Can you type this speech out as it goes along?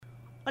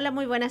Hola,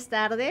 muy buenas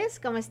tardes.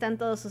 ¿Cómo están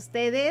todos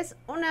ustedes?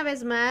 Una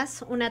vez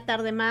más, una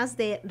tarde más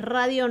de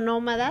Radio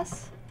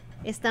Nómadas.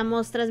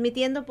 Estamos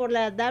transmitiendo por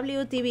la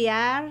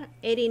WTBR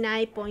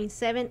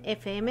 89.7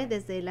 FM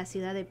desde la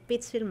ciudad de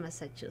Pittsfield,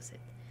 Massachusetts.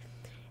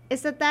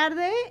 Esta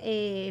tarde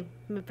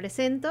me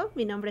presento,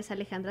 mi nombre es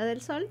Alejandra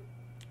del Sol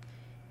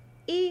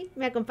y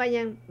me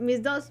acompañan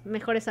mis dos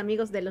mejores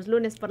amigos de los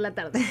lunes por la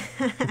tarde.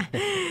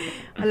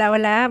 Hola,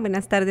 hola,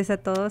 buenas tardes a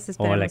todos.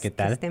 Esperamos Hola, ¿qué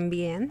tal? que estén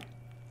bien.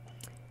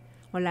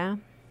 Hola.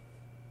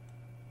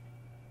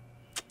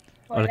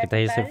 Hola, ¿qué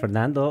tal? Yo soy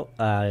Fernando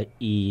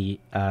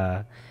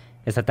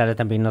esta tarde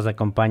también nos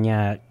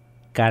acompaña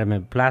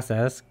Carmen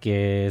Plazas,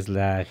 que es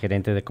la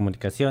gerente de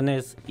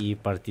comunicaciones y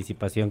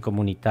participación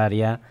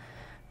comunitaria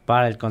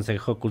para el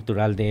Consejo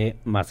Cultural de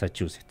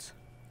Massachusetts.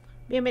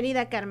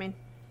 Bienvenida, Carmen.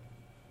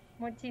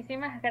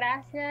 Muchísimas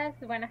gracias.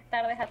 Buenas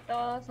tardes a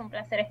todos. Un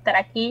placer estar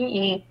aquí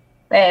y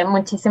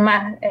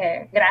muchísimas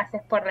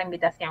gracias por la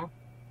invitación.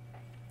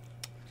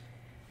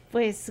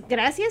 Pues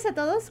gracias a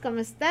todos, ¿cómo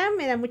están?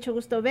 Me da mucho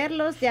gusto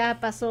verlos. Ya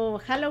pasó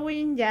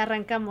Halloween, ya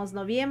arrancamos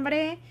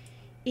noviembre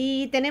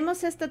y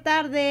tenemos esta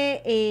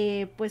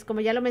tarde, pues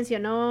como ya lo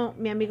mencionó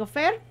mi amigo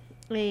Fer,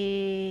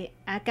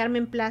 a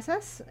Carmen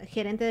Plazas,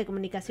 gerente de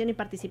comunicación y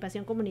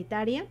participación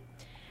comunitaria,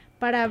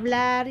 para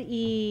hablar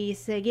y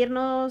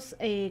seguirnos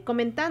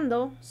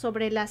comentando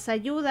sobre las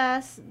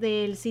ayudas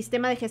del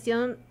sistema de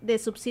gestión de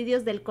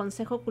subsidios del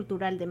Consejo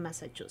Cultural de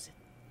Massachusetts.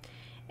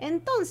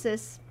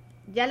 Entonces,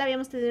 ya la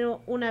habíamos tenido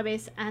una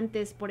vez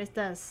antes por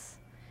estas,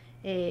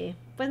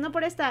 pues no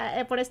por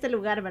este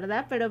lugar,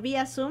 ¿verdad? Pero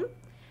vía Zoom,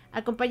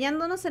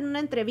 acompañándonos en una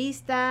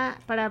entrevista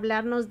para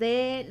hablarnos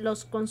de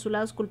los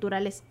consulados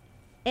culturales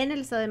en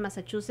el estado de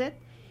Massachusetts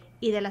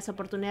y de las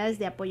oportunidades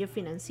de apoyo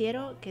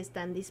financiero que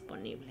están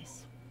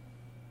disponibles.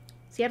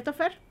 ¿Cierto,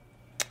 Fer?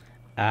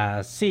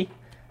 Sí.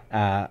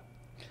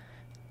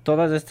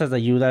 Todas estas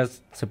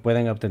ayudas se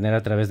pueden obtener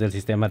a través del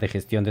sistema de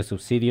gestión de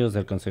subsidios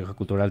del Consejo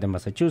Cultural de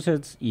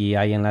Massachusetts y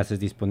hay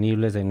enlaces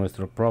disponibles en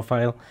nuestro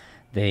profile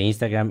de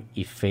Instagram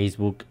y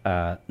Facebook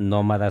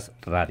Nómadas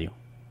Radio.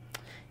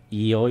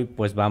 Y hoy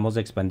pues vamos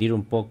a expandir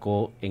un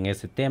poco en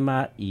ese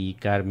tema y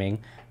Carmen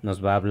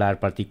nos va a hablar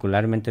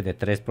particularmente de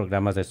 3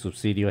 programas de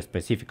subsidio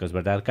específicos,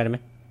 ¿verdad, Carmen?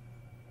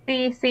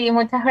 Sí,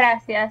 muchas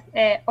gracias.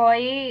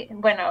 Hoy,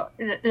 bueno,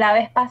 la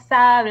vez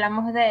pasada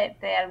hablamos de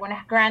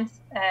algunas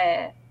grants,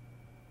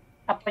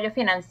 apoyo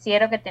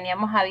financiero que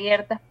teníamos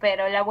abiertas,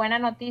 pero la buena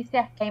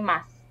noticia es que hay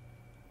más.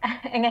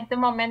 En este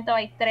momento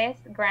hay 3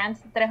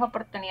 grants, 3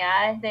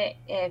 oportunidades de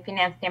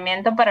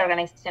financiamiento para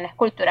organizaciones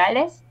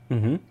culturales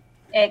que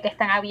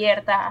están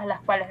abiertas, a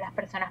las cuales las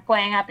personas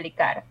pueden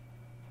aplicar.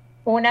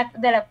 Una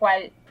de la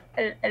cual,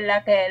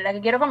 la que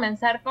quiero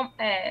comenzar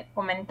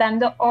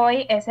comentando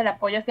hoy es el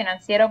apoyo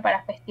financiero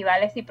para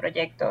festivales y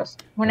proyectos.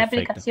 Una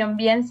aplicación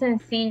bien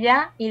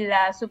sencilla y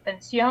la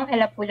subvención,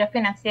 el apoyo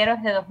financiero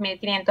es de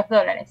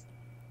 $2,500.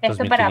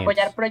 Esto para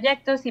apoyar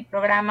proyectos y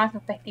programas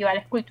o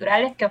festivales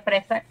culturales que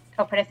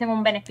ofrecen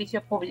un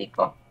beneficio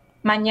público.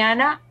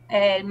 Mañana,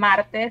 el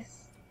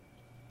martes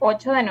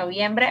 8 de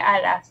noviembre a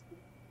las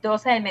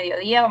 12 del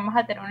mediodía, vamos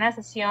a tener una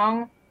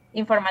sesión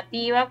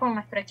informativa con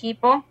nuestro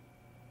equipo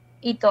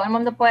y todo el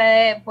mundo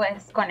puede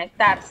pues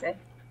conectarse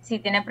si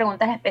tiene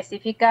preguntas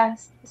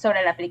específicas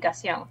sobre la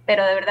aplicación.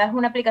 Pero de verdad es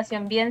una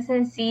aplicación bien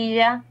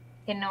sencilla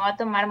que no va a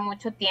tomar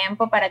mucho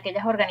tiempo para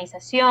aquellas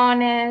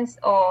organizaciones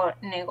o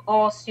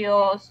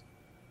negocios,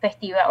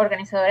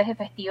 organizadores de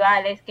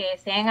festivales que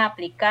deseen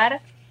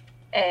aplicar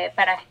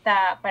para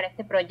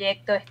este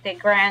proyecto, este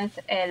grant.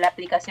 La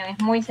aplicación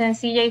es muy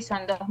sencilla y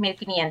son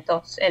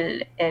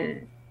 $2,500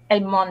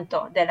 el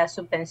monto de la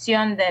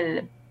subvención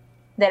del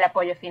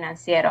apoyo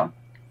financiero.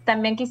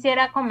 También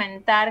quisiera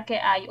comentar que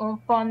hay un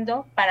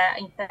fondo para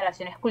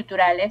instalaciones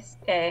culturales,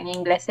 en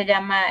inglés se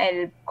llama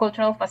el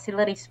Cultural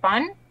Facilities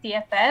Fund,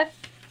 CFF.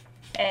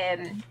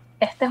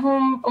 Este es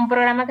un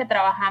programa que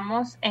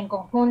trabajamos en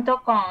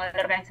conjunto con la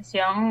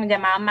organización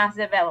llamada Mass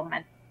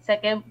Development. Sé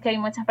que hay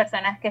muchas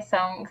personas que se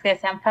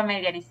han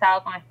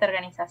familiarizado con esta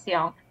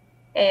organización.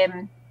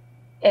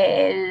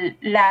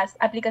 Las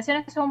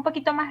aplicaciones son un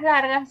poquito más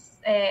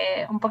largas,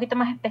 un poquito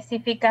más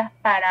específicas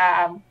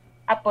para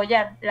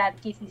apoyar la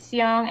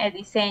adquisición, el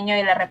diseño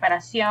y la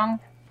reparación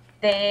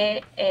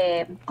de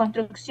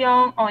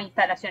construcción o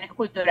instalaciones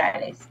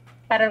culturales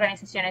para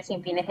organizaciones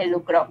sin fines de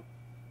lucro.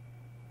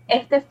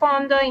 Este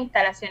fondo de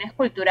instalaciones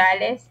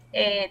culturales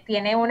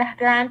tiene unas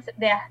grants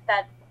de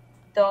hasta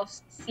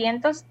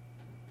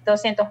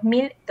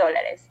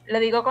 $200,000. Lo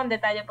digo con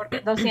detalle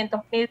porque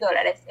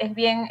 $200,000 es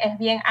bien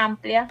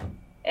amplia.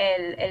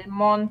 El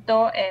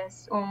monto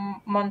es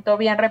un monto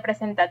bien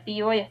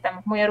representativo y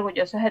estamos muy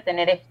orgullosos de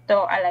tener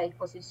esto a la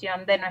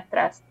disposición de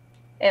nuestras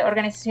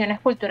organizaciones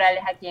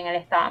culturales aquí en el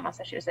estado de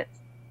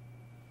Massachusetts.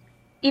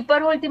 Y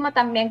por último,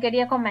 también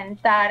quería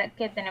comentar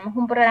que tenemos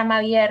un programa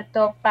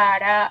abierto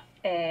para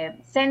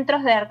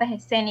centros de artes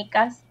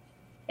escénicas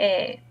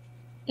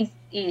y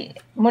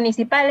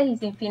municipales y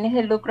sin fines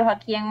de lucro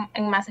aquí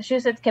en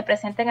Massachusetts que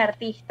presenten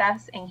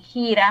artistas en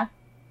gira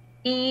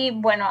y,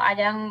 bueno,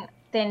 hayan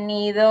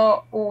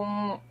tenido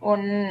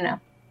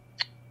una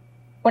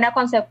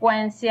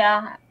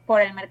consecuencia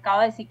por el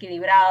mercado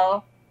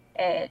desequilibrado,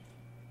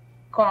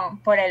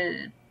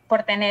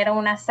 por tener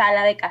una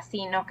sala de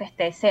casino que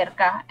esté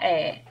cerca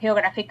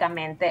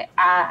geográficamente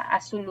a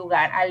su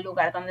lugar, al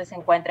lugar donde se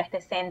encuentra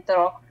este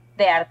centro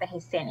de artes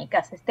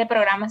escénicas. Este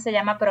programa se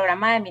llama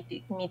Programa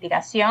de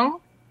Mitigación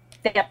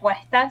de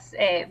Apuestas,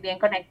 bien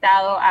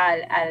conectado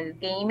al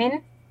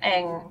gaming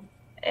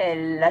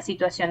en la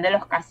situación de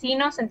los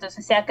casinos.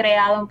 Entonces se ha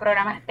creado un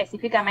programa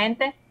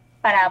específicamente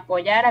para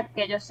apoyar a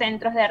aquellos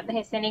centros de artes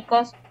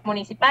escénicos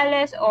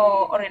municipales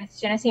o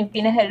organizaciones sin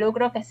fines de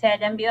lucro que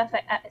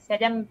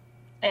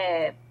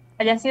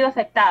hayan sido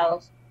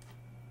afectados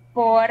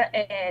por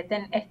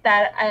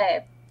estar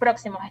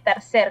próximos,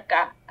 estar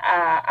cerca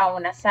a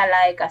una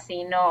sala de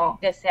casino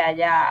que se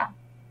haya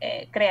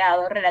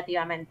creado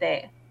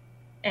relativamente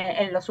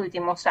en los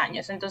últimos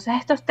años. Entonces,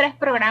 estos 3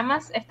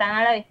 programas están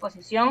a la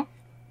disposición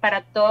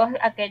para todas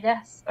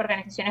aquellas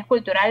organizaciones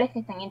culturales que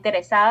estén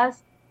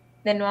interesadas.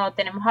 De nuevo,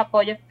 tenemos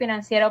apoyo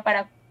financiero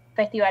para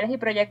festivales y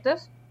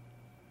proyectos,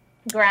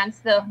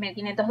 grants de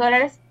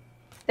 $2,500.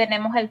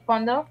 Tenemos el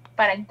fondo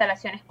para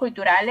instalaciones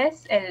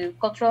culturales, el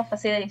Cultural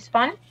Facilities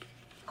Fund,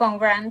 con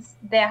grants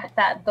de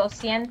hasta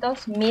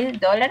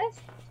 $200,000.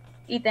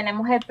 Y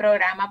tenemos el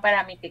programa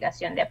para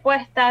mitigación de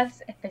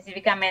apuestas,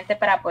 específicamente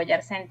para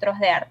apoyar centros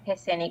de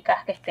artes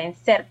escénicas que estén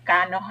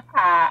cercanos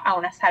a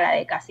una sala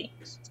de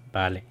casinos.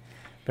 Vale.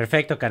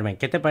 Perfecto, Carmen.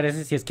 ¿Qué te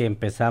parece si es que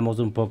empezamos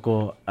un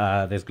poco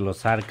a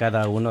desglosar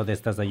cada una de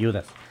estas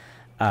ayudas?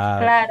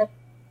 Claro.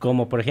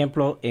 Como por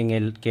ejemplo en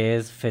el que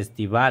es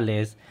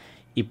festivales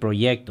y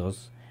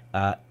proyectos,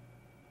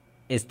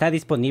 está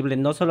disponible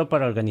no solo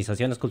para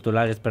organizaciones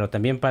culturales, pero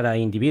también para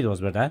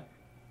individuos, ¿verdad?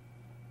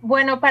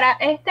 Bueno, para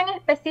este en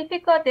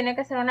específico tiene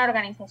que ser una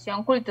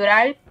organización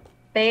cultural,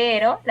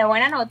 pero la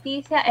buena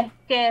noticia es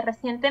que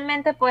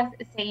recientemente pues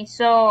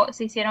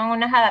se hicieron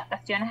unas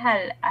adaptaciones a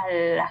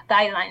las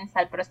guidelines,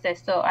 al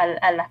proceso,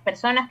 a las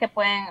personas que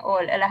pueden o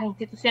a las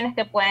instituciones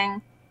que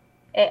pueden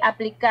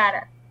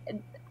aplicar.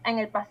 En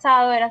el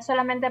pasado era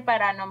solamente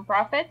para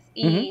non-profits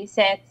y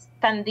se ha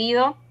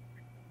expandido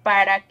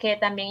para que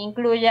también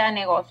incluya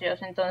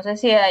negocios. Entonces,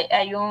 si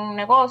hay un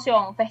negocio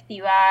o un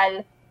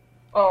festival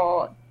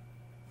o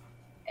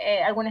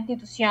alguna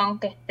institución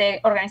que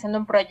esté organizando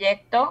un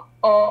proyecto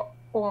o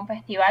un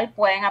festival,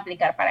 pueden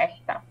aplicar para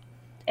esta.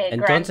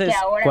 Entonces, que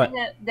ahora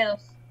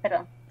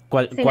perdón.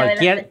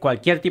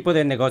 Cualquier tipo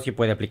de negocio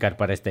puede aplicar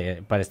para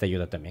esta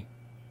ayuda también.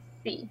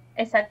 Sí,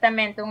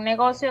 exactamente. Un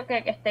negocio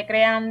que esté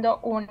creando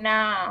un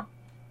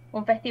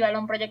festival o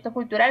un proyecto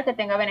cultural que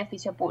tenga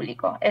beneficio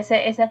público. Esa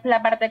es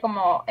la parte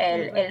como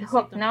el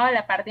hook, ¿no?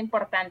 La parte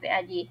importante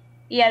allí.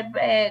 Y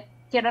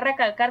quiero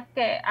recalcar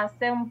que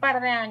hace un par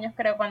de años,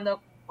 creo,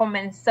 cuando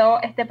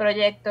comenzó este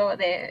proyecto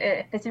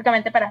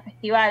específicamente para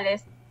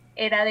festivales,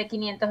 era de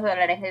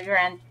 $500 el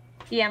grant.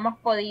 Y hemos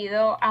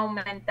podido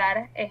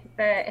aumentar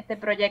este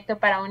proyecto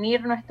para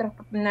unir nuestros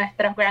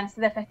grants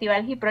de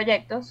festivales y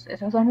proyectos,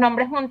 esos 2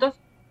 nombres juntos,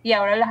 y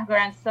ahora las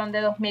grants son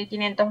de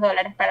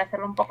 $2,500 para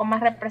hacerlo un poco más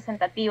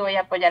representativo y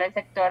apoyar el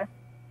sector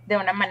de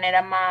una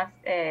manera más,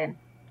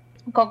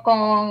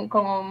 con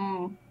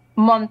un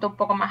monto un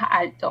poco más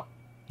alto.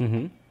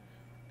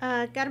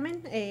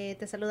 Carmen,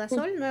 te saluda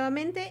Sol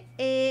nuevamente.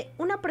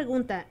 Una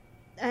pregunta.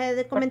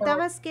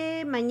 Comentabas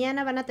que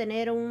mañana van a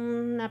tener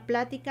una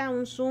plática,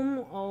 un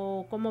Zoom,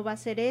 o cómo va a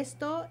ser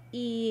esto,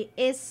 y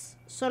 ¿es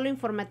solo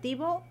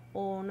informativo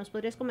o nos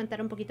podrías comentar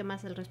un poquito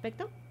más al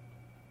respecto?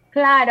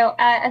 Claro,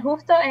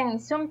 justo en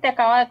Zoom te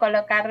acabo de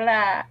colocar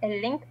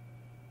el link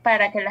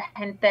para que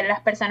las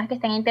personas que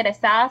estén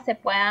interesadas se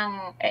puedan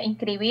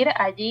inscribir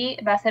allí.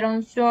 Va a ser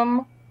un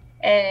Zoom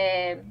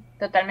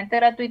totalmente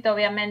gratuito,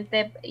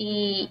 obviamente,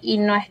 y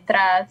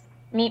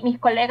mis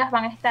colegas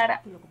van a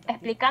estar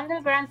explicando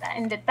el grant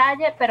en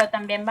detalle, pero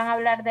también van a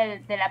hablar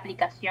de la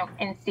aplicación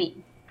en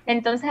sí.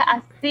 Entonces,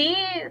 así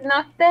no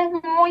estés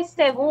muy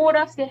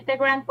seguro si este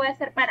grant puede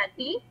ser para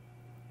ti,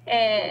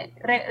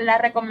 la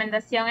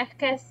recomendación es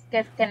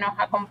que nos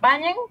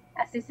acompañen,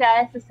 así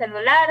sea desde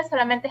celular,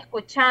 solamente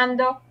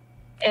escuchando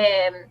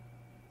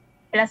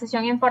la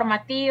sesión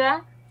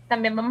informativa.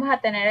 También vamos a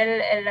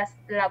tener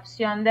la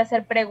opción de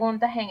hacer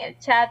preguntas en el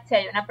chat si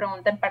hay una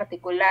pregunta en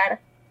particular.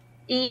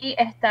 Y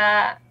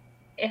esta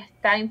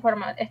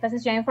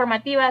sesión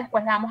informativa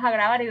después la vamos a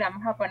grabar y la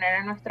vamos a poner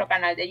en nuestro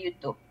canal de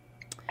YouTube.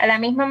 A la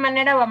misma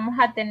manera vamos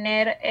a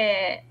tener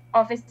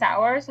office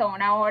hours, o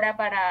una hora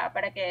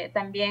para que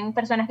también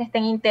personas que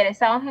estén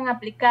interesados en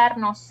aplicar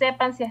no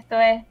sepan si esto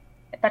es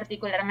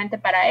particularmente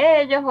para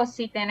ellos o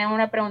si tienen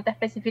una pregunta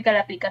específica de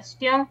la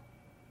aplicación.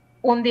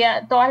 Un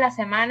día, todas las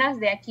semanas,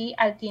 de aquí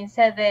al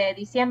 15 de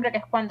diciembre, que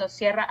es cuando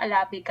cierra la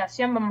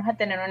aplicación, vamos a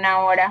tener una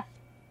hora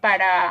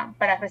para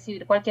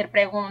recibir cualquier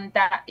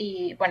pregunta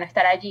y, bueno,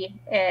 estar allí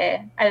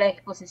a la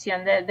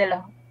disposición de los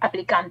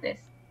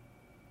aplicantes.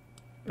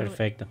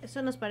 Perfecto.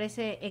 Eso nos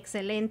parece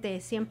excelente.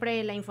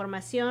 Siempre la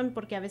información,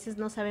 porque a veces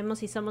no sabemos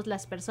si somos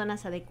las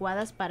personas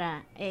adecuadas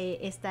para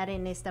estar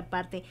en esta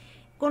parte.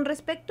 con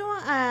respecto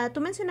a, tú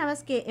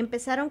mencionabas que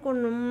empezaron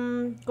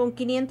con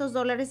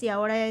 $500 y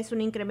ahora es un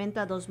incremento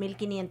a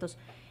 2,500.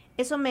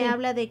 Eso me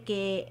habla de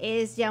que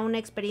es ya una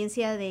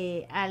experiencia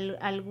de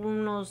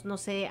algunos, no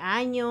sé,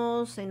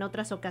 años, en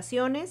otras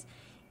ocasiones.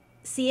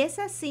 Si es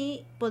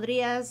así,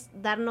 ¿podrías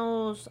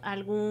darnos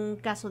algún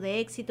caso de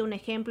éxito, un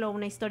ejemplo,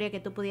 una historia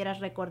que tú pudieras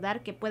recordar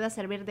que pueda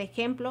servir de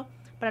ejemplo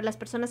para las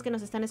personas que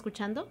nos están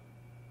escuchando?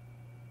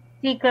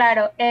 Sí,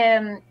 claro.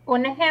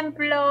 Un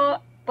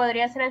ejemplo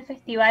podría ser el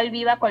Festival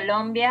Viva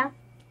Colombia,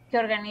 que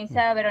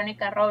organiza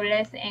Verónica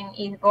Robles en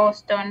East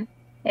Boston.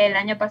 El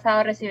año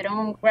pasado recibieron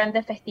un grant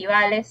de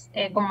festivales.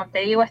 Como te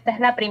digo, esta es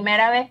la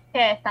primera vez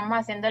que estamos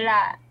haciendo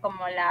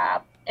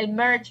el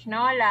merge,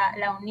 ¿no?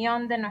 La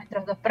unión de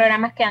nuestros dos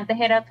programas que antes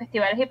eran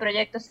festivales y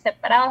proyectos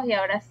separados y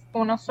ahora es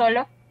uno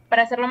solo,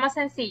 para hacerlo más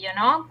sencillo,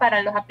 ¿no?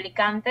 Para los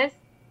aplicantes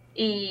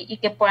y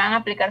que puedan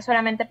aplicar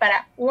solamente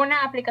para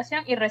una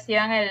aplicación y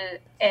reciban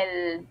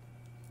el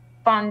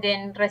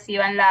funding,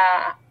 reciban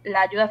la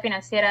ayuda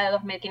financiera de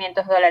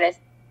 $2,500.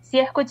 Sí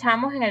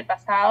escuchamos en el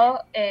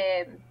pasado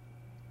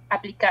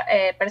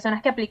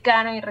personas que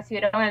aplicaron y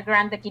recibieron el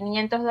grant de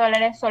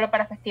 $500 solo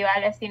para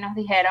festivales y nos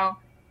dijeron,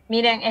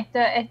 miren, esto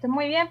es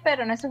muy bien,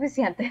 pero no es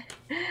suficiente.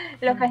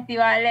 Los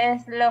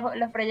festivales,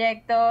 los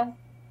proyectos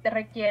te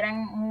requieren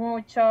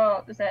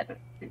mucho, o sea,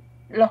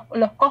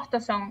 los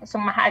costos son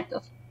más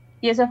altos.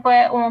 Y eso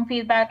fue un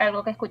feedback,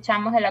 algo que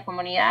escuchamos de la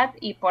comunidad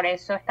y por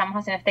eso estamos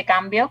haciendo este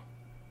cambio.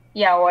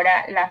 Y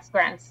ahora las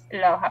grants,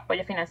 los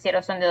apoyos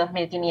financieros son de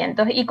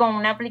 2,500 y con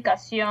una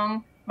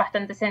aplicación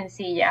bastante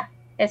sencilla.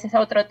 Ese es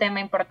otro tema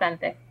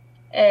importante.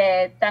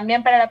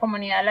 También para la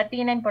comunidad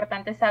latina,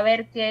 importante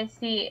saber que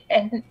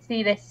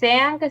si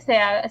desean que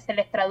se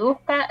les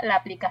traduzca la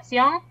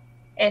aplicación,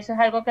 eso es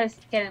algo que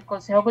el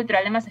Consejo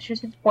Cultural de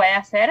Massachusetts puede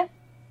hacer.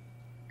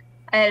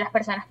 Las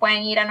personas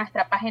pueden ir a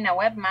nuestra página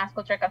web,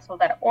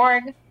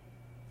 massculturecouncil.org,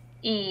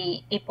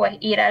 y pues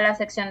ir a la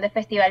sección de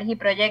festivales y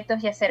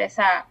proyectos y hacer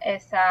esa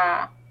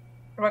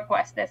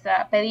request,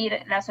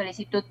 pedir la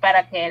solicitud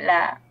para que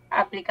la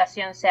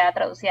aplicación sea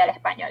traducida al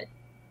español.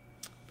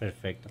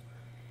 Perfecto.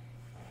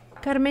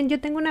 Carmen,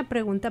 yo tengo una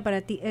pregunta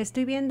para ti.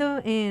 Estoy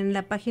viendo en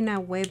la página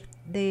web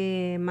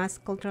de Mass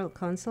Cultural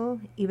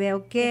Council y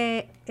veo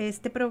que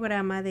este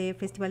programa de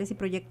festivales y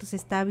proyectos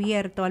está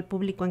abierto al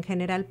público en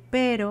general,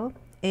 pero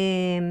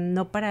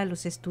no para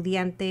los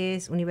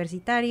estudiantes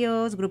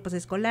universitarios, grupos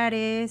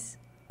escolares,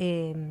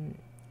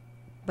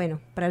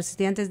 para los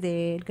estudiantes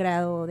del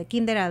grado de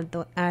kinder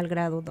al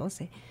grado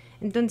 12.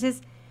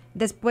 Entonces,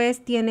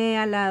 después tiene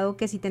al lado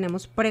que si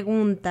tenemos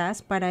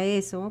preguntas para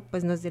eso,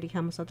 pues nos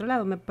dirijamos a otro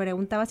lado. Me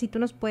preguntaba si tú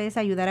nos puedes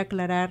ayudar a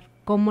aclarar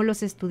cómo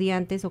los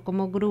estudiantes o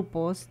cómo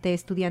grupos de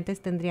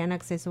estudiantes tendrían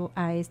acceso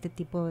a este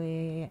tipo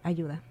de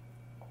ayuda.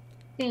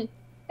 Sí,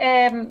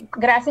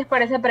 gracias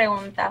por esa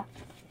pregunta.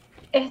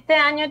 Este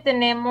año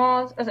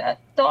tenemos,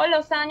 todos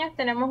los años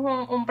tenemos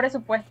un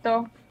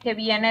presupuesto que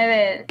viene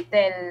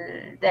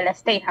de la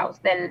State House,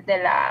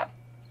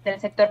 del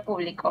sector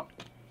público.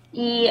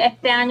 Y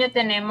este año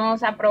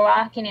tenemos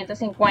aprobadas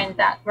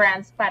 550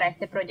 grants para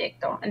este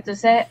proyecto.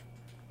 Entonces,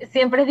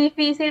 siempre es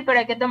difícil, pero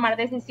hay que tomar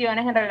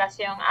decisiones en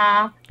relación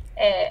a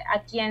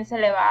quién se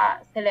le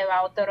va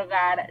a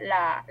otorgar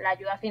la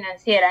ayuda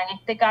financiera. En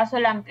este caso,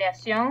 la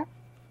ampliación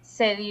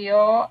se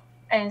dio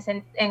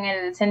en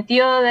el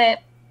sentido de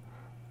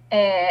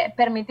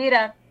permitir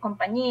a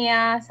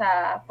compañías,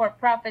 a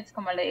for-profits,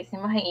 como le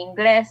decimos en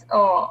inglés,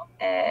 o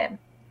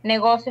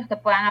negocios que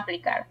puedan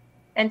aplicar.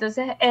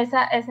 Entonces, ese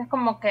es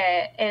como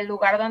que el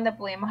lugar donde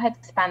pudimos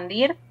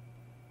expandir.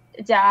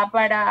 Ya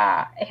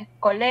para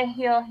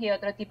colegios y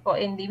otro tipo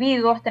de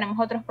individuos, tenemos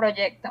otros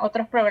proyectos,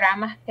 otros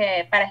programas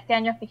que para este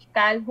año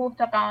fiscal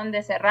justo acaban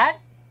de cerrar.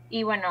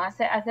 Y bueno,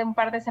 hace un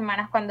par de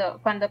semanas cuando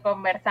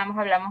conversamos,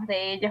 hablamos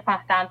de ellos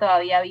cuando estaban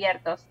todavía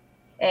abiertos.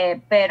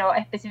 Pero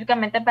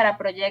específicamente para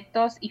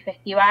proyectos y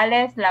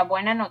festivales, la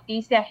buena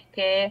noticia es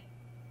que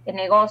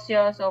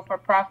negocios o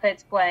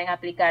for-profits pueden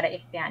aplicar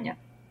este año.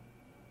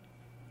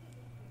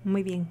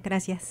 Muy bien,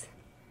 gracias.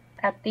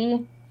 A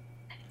ti.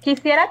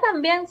 Quisiera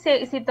también,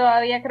 si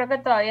todavía, creo que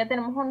todavía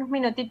tenemos unos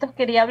minutitos,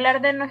 quería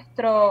hablar de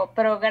nuestro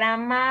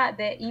programa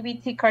de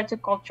EBT Card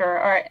to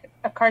Culture,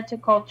 o Card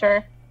to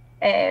Culture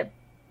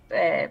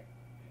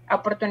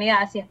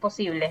oportunidad, si es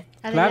posible.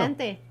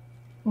 Adelante. Claro.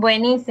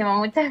 Buenísimo,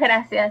 muchas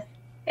gracias.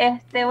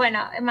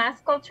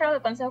 Mass Cultural,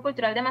 el Consejo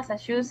Cultural de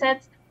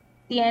Massachusetts,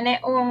 tiene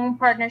un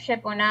partnership,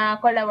 una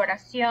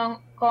colaboración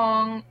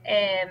con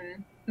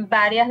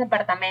varios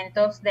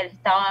departamentos del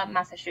estado de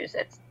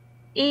Massachusetts.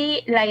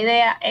 Y la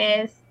idea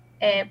es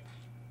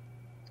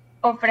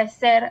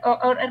ofrecer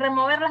o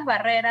remover las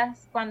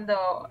barreras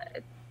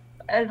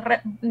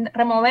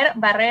remover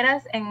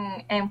barreras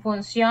en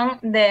función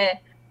de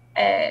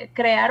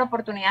crear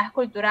oportunidades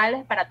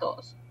culturales para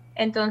todos.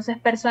 Entonces,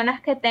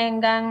 personas que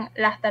tengan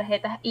las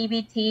tarjetas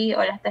EBT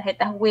o las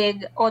tarjetas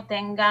WIG o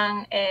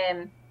tengan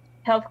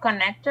Health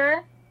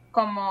Connector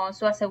como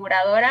su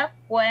aseguradora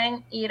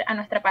pueden ir a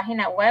nuestra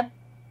página web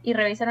y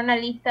revisar una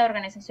lista de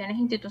organizaciones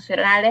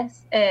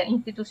institucionales,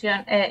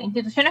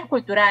 instituciones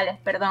culturales,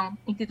 perdón,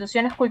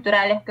 instituciones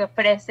culturales que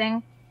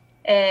ofrecen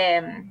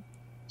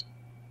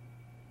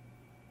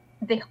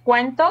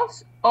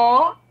descuentos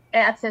o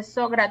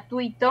acceso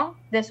gratuito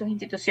de sus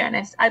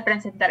instituciones al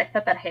presentar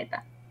esta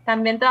tarjeta.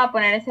 También te voy a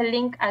poner ese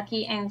link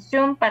aquí en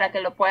Zoom para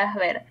que lo puedas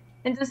ver.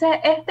 Entonces,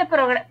 este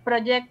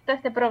proyecto,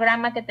 este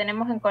programa que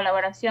tenemos en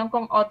colaboración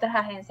con otras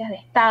agencias de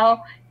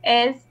Estado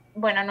es,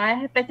 bueno, no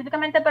es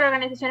específicamente para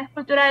organizaciones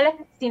culturales,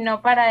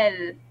 sino para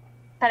el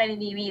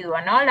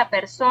individuo, ¿no? La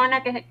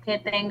persona que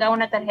tenga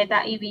una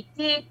tarjeta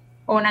EBT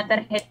o una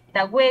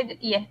tarjeta WIG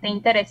y esté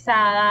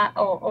interesada,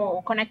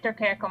 o Connector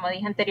Care, como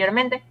dije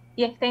anteriormente,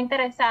 y esté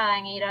interesada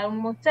en ir a un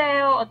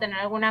museo o tener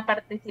alguna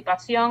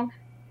participación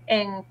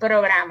en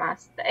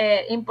programas.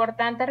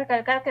 Importante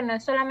recalcar que no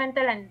es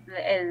solamente la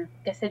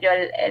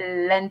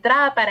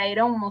entrada para ir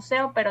a un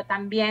museo, pero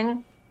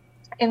también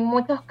en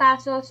muchos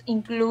casos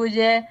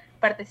incluye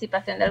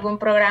participación de algún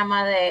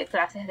programa de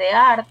clases de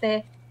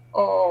arte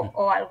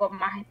o algo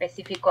más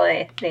específico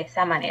de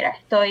esa manera.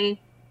 Estoy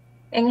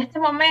en este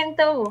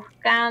momento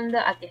buscando,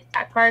 aquí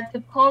está Card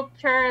to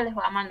Culture, les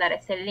voy a mandar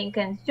ese link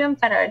en Zoom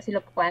para ver si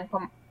lo pueden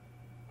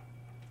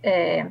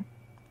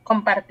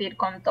compartir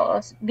con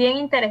todos. Bien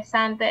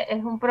interesante,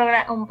 es un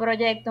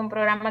proyecto, un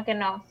programa que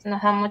nos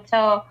da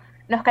mucho,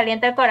 nos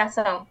calienta el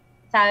corazón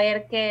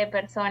saber que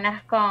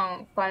personas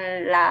con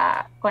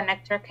la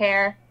Connector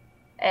Care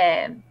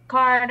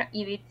Card,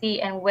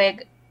 EBT and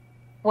WIG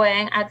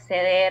pueden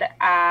acceder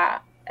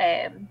a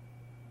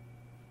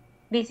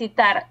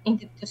visitar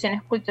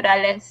instituciones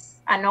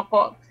culturales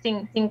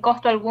sin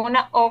costo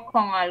alguna o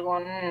con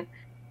algún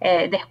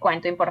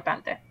descuento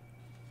importante.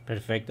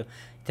 Perfecto.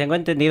 Tengo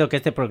entendido que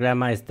este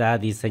programa está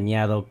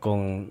diseñado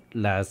con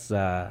las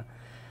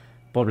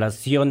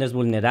poblaciones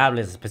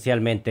vulnerables,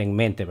 especialmente en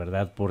mente,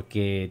 ¿verdad?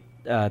 Porque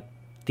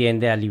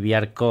tiende a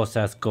aliviar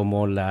cosas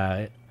como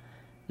la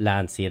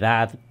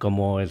ansiedad,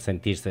 como el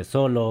sentirse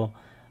solo.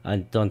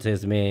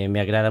 Entonces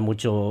me agrada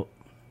mucho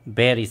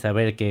ver y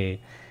saber que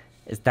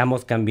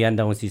estamos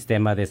cambiando a un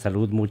sistema de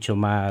salud mucho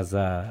más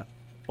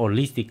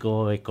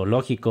holístico,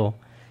 ecológico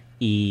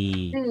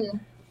y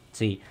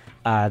sí.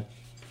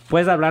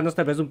 ¿Puedes hablarnos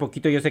tal vez un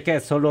poquito? Yo sé que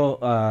solo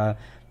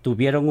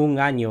tuvieron un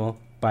año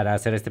para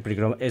hacer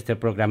este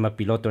programa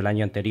piloto el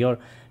año anterior,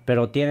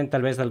 pero tienen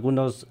tal vez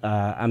algunos,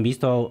 ¿han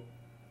visto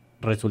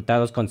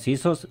resultados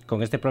concisos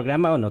con este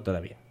programa o no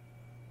todavía?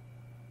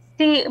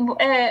 Sí,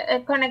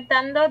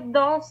 conectando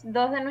dos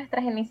de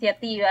nuestras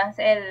iniciativas,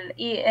 el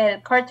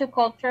Card to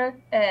Culture,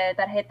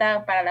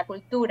 tarjeta para la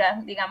cultura,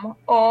 digamos,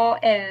 o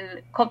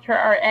el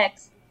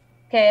CultureRx,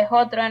 que es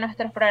otro de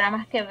nuestros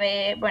programas que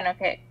ve, bueno,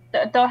 que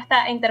todo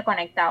está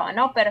interconectado,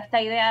 ¿no? Pero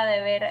esta idea de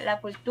ver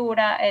la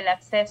cultura, el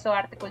acceso a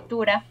arte y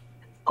cultura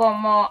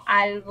como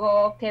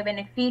algo que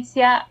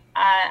beneficia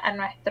a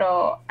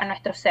nuestro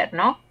ser,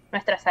 ¿no?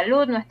 Nuestra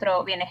salud,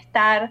 nuestro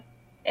bienestar,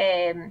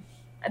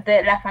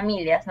 de las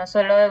familias, no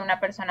solo de una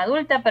persona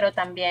adulta, pero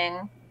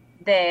también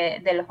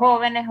de los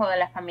jóvenes o de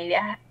las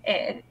familias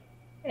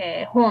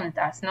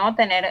juntas, ¿no?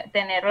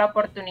 Tener la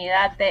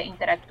oportunidad de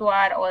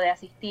interactuar o de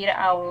asistir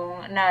a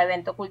un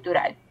evento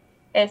cultural.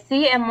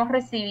 Sí, hemos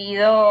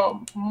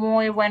recibido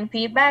muy buen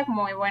feedback,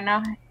 muy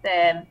buenos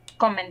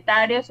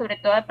comentarios, sobre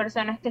todo de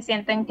personas que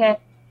sienten que,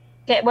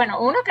 bueno,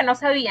 que no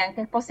sabían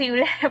que es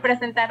posible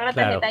presentar la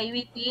tarjeta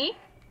EBT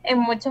en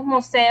muchos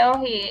museos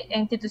e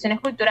instituciones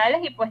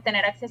culturales y pues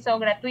tener acceso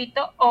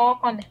gratuito o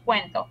con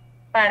descuento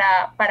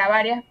para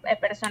varias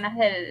personas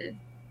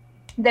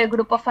del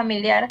grupo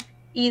familiar.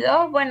 Y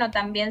dos, bueno,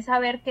 también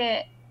saber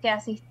que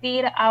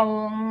asistir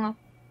a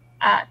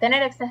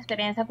tener esta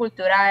experiencia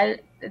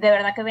cultural de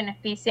verdad que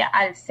beneficia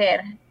al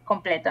ser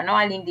completo, ¿no?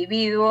 Al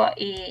individuo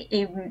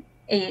y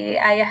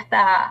hay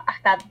hasta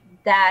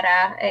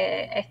data,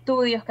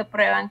 estudios que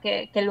prueban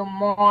que el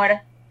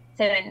humor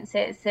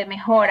se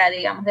mejora,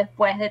 digamos,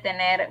 después de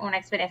tener una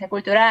experiencia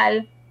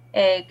cultural,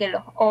 que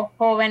los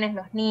jóvenes,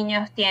 los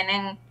niños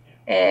tienen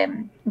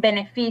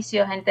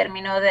beneficios en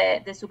términos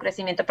de su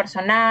crecimiento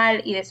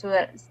personal y de su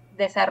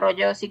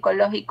desarrollo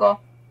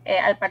psicológico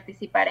al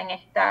participar en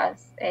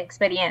estas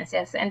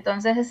experiencias.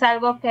 Entonces es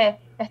algo que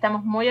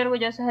estamos muy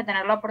orgullosos de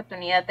tener la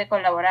oportunidad de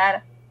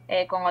colaborar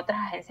con otras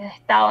agencias de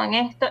Estado en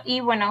esto y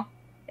bueno,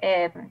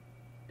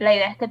 la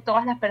idea es que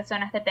todas las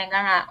personas que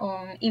tengan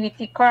un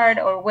EBT Card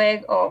o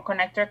WIG o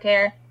Connector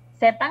Care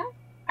sepan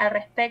al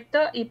respecto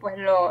y pues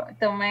lo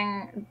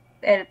tomen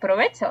el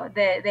provecho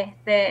de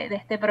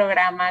este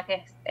programa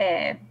que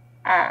es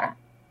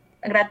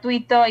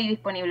gratuito y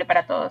disponible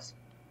para todos.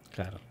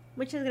 Claro.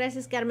 Muchas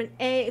gracias, Carmen.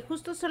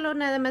 Justo solo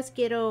nada más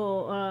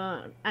quiero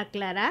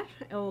aclarar,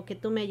 o que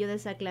tú me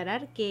ayudes a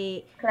aclarar,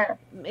 que claro.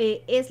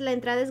 La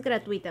entrada es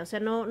gratuita, o sea,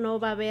 no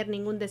va a haber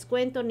ningún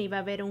descuento, ni va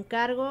a haber un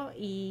cargo,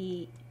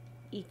 y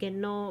que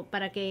no,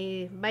 para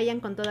que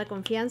vayan con toda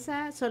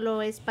confianza,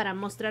 solo es para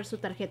mostrar su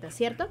tarjeta,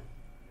 ¿cierto?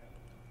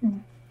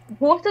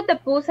 Justo te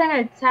puse en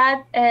el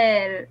chat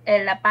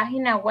en la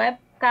página web,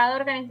 cada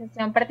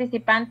organización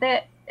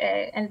participante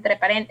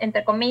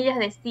entre comillas,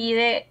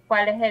 decide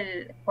cuál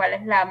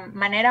es la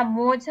manera.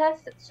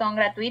 Muchas son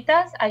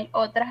gratuitas, hay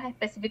otras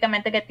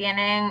específicamente que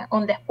tienen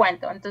un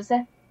descuento.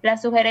 Entonces, la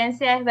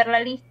sugerencia es ver la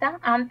lista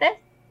antes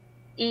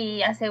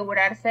y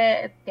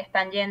asegurarse que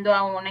están yendo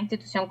a una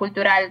institución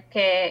cultural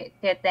que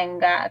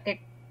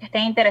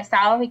estén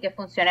interesados y que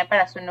funcione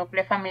para su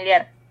núcleo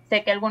familiar.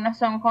 Sé que algunos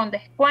son con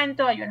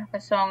descuento, hay unos que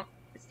son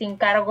sin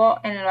cargo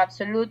en lo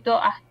absoluto,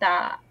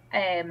 hasta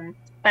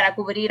para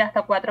cubrir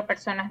hasta 4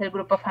 personas del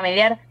grupo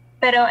familiar.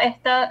 Pero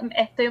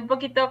estoy un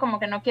poquito como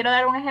que no quiero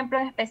dar un ejemplo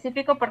en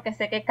específico porque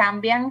sé que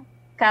cambian.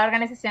 Cada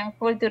organización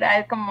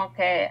cultural como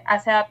que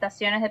hace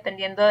adaptaciones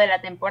dependiendo de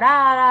la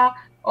temporada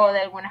o de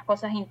algunas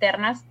cosas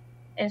internas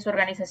en su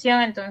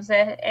organización.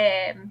 Entonces,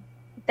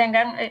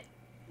 tengan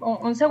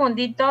un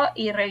segundito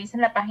y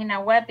revisen la página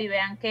web y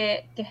vean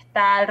qué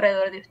está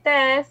alrededor de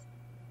ustedes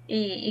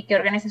y qué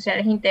organización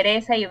les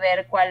interesa, y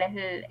ver cuál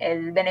es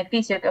el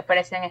beneficio que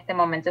ofrece en este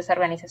momento esa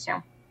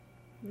organización.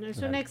 Es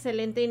una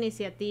excelente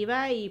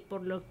iniciativa, y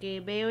por lo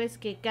que veo es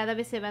que cada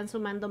vez se van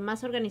sumando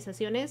más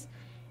organizaciones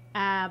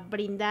a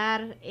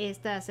brindar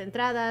estas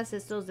entradas,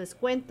 estos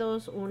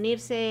descuentos,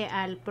 unirse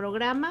al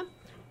programa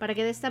para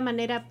que de esta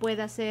manera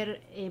pueda ser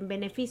en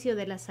beneficio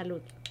de la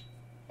salud.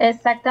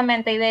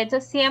 Exactamente, y de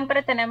hecho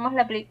siempre tenemos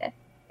la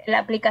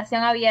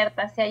aplicación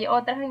abierta. Si hay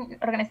otras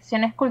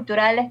organizaciones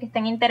culturales que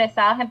estén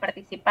interesadas en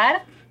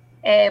participar,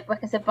 pues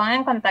que se pongan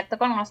en contacto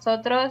con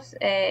nosotros,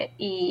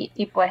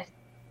 y pues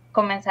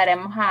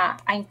comenzaremos a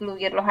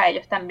incluirlos a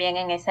ellos también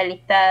en esa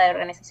lista de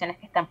organizaciones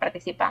que están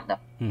participando.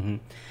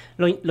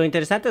 Lo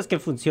interesante es que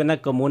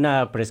funciona como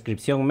una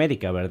prescripción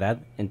médica, ¿verdad?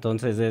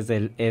 Entonces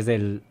es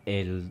el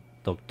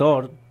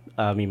doctor,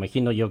 me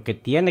imagino yo, que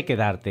tiene que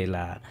darte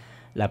la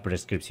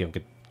prescripción,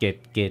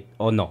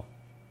 o no.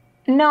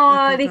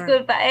 No,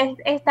 disculpa,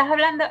 estás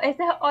hablando,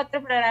 ese es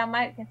otro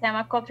programa que se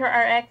llama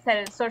CultureRx,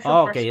 el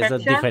Social Prescription, eso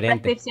es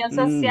diferente. Prescripción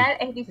social,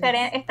 es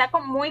diferente, está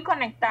muy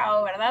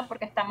conectado, ¿verdad?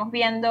 Porque estamos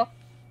viendo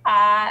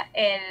a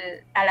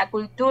la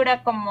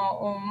cultura como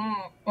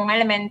un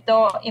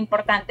elemento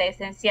importante,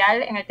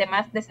 esencial en el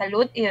tema de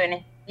salud y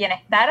de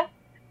bienestar,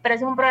 pero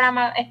es un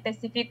programa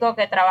específico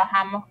que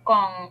trabajamos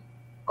con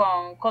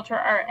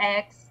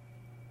CultureRx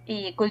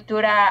y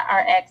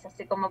CulturaRx,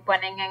 así como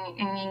ponen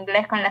en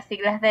inglés con las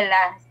siglas de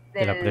la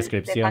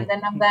prescripción, de cuando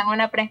nos dan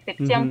una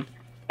prescripción.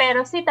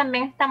 Pero sí,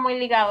 también está muy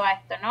ligado a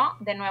esto, ¿no?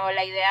 De nuevo,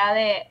 la idea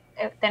de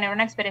tener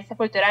una experiencia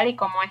cultural y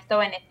cómo esto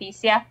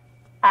beneficia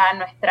a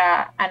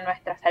nuestra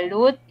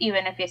salud y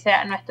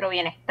beneficia a nuestro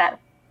bienestar.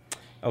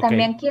 Okay.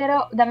 También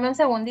dame un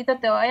segundito,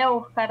 te voy a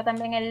buscar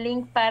también el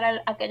link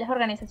para aquellas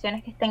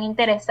organizaciones que estén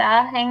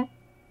interesadas en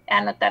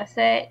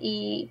anotarse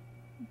y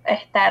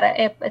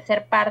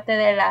ser parte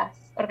de las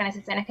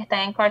organizaciones que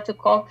están en Card to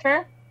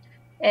Culture,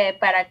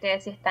 para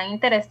que si están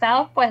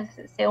interesados pues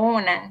se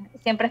unan.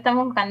 Siempre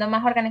estamos buscando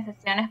más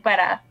organizaciones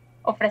para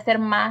ofrecer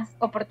más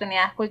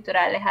oportunidades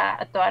culturales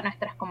a todas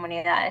nuestras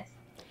comunidades.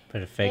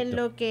 Perfecto. En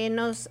lo que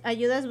nos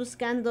ayudas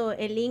buscando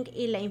el link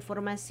y la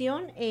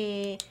información,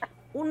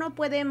 uno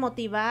puede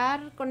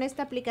motivar con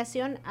esta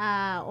aplicación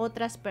a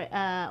otras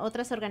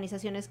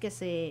organizaciones que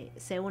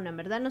se unan,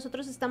 ¿verdad?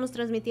 Nosotros estamos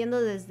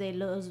transmitiendo desde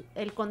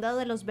el condado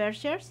de los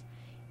Berkshires,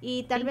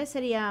 y tal vez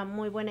sería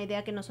muy buena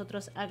idea que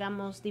nosotros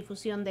hagamos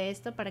difusión de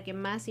esto para que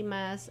más y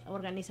más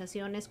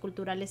organizaciones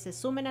culturales se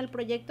sumen al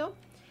proyecto,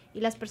 y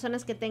las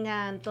personas que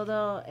tengan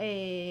todo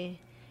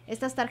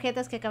estas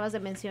tarjetas que acabas de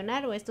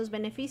mencionar o estos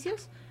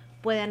beneficios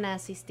puedan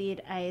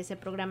asistir a ese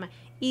programa.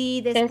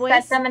 Y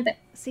después,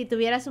 si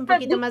tuvieras un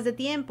poquito más de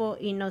tiempo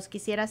y nos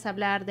quisieras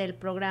hablar del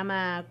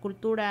programa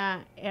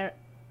CulturaRx,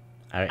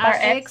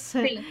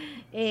 sí,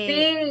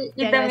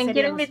 y también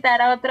quiero invitar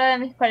a otro de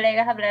mis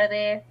colegas a hablar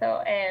de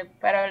esto,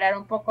 para hablar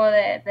un poco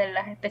de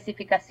las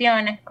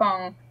especificaciones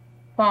con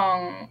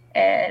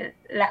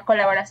las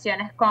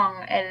colaboraciones con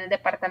el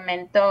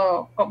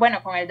departamento,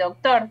 con el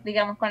doctor,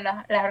 digamos, con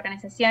las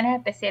organizaciones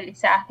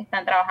especializadas que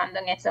están trabajando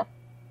en eso.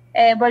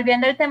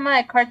 Volviendo al tema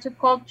de Card to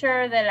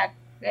Culture, de la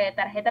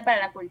tarjeta para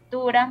la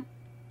cultura,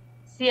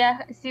 si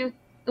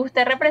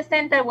usted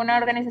representa alguna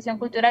organización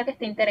cultural que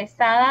esté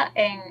interesada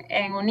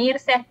en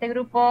unirse a este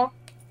grupo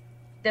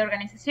de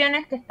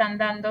organizaciones que están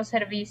dando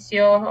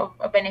servicios o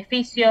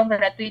beneficios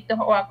gratuitos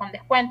o con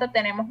descuento,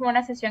 tenemos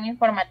una sesión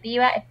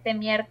informativa este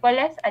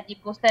miércoles. Allí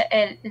puse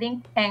el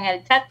link en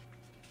el chat.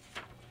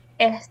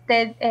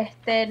 9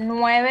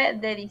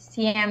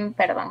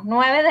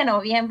 de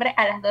noviembre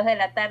a las 2 de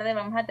la tarde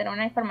vamos a tener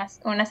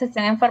una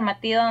sesión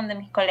informativa donde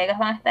mis colegas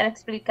van a estar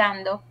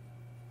explicando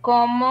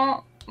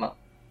cómo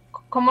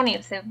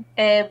unirse.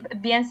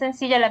 Bien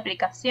sencilla la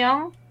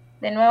aplicación.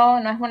 De nuevo,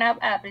 no es una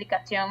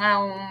aplicación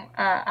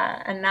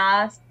a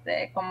nada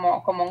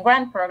como un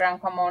grant program,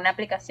 como una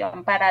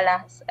aplicación para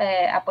los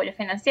apoyos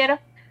financieros,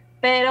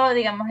 pero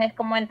digamos es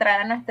como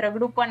entrar a nuestro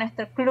grupo, a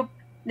nuestro club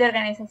de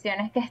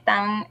organizaciones que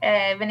están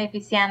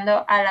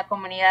beneficiando a la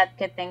comunidad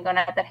que tenga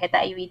una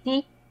tarjeta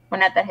EBT,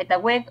 una tarjeta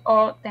WIC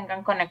o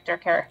tengan Connector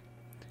Care.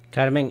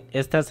 Carmen,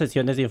 ¿estas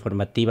sesiones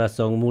informativas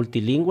son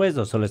multilingües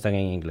o solo están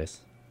en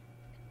inglés?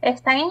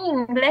 están en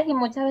inglés y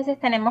muchas veces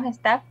tenemos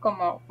staff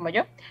como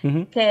yo,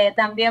 Ujú. que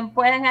también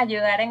pueden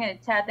ayudar en el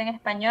chat en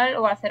español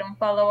o hacer un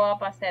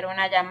follow-up, hacer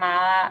una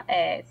llamada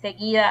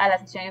seguida a la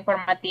sesión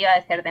informativa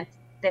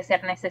de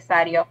ser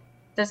necesario.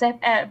 Entonces,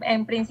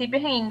 en principio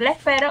es en inglés,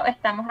 pero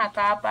estamos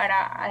acá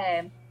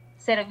para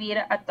servir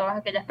a todas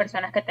aquellas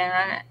personas que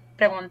tengan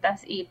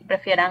preguntas y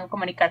prefieran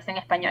comunicarse en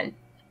español.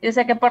 Yo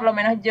sé que por lo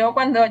menos yo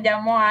cuando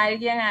llamo a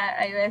alguien,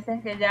 hay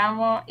veces que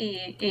llamo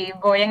y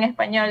voy en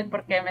español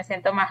porque me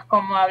siento más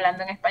cómodo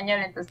hablando en español,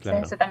 entonces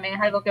Claro. eso también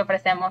es algo que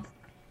ofrecemos.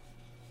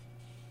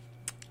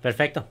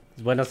 Perfecto,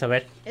 es bueno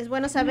saber. Es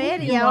bueno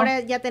saber, y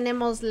ahora ya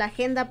tenemos la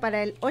agenda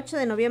para el 8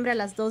 de noviembre a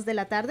las 2 de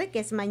la tarde, que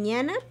es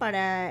mañana,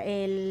 para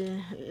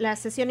la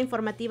sesión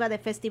informativa de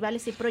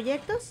festivales y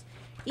proyectos.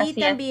 Y Así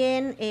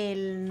también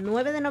el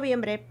 9 de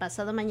noviembre,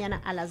 pasado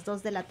mañana, a las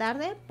 2 de la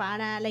tarde,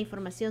 para la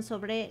información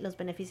sobre los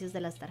beneficios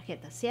de las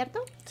tarjetas, ¿cierto?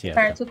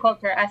 Para to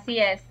Culture, así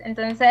es.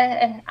 Entonces,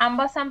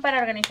 ambos son para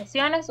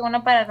organizaciones,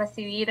 uno para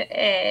recibir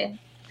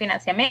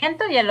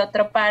financiamiento y el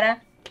otro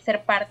para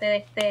ser parte de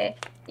este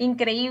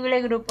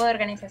increíble grupo de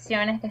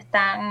organizaciones que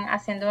están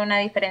haciendo una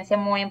diferencia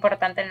muy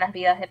importante en las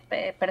vidas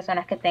de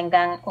personas que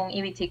tengan un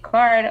EBT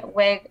Card,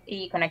 WEG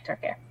y Connector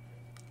Care.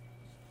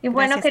 Y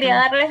bueno, Gracias,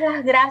 quería Carmen. darles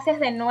las gracias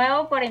de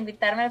nuevo por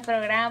invitarme al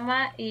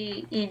programa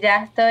y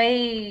ya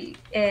estoy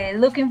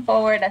looking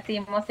forward, así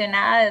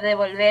emocionada de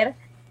volver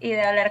y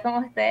de hablar con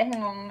ustedes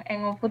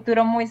en un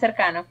futuro muy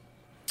cercano.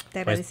 Te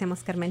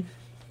agradecemos, Carmen.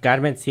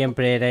 Carmen,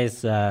 siempre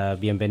eres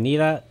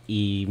bienvenida,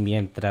 y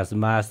mientras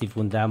más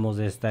difundamos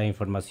esta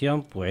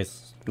información,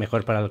 pues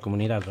mejor para la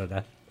comunidad,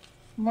 ¿verdad?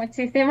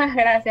 Muchísimas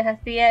gracias,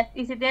 así es.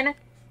 Y si tienen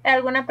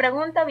alguna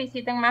pregunta,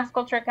 visiten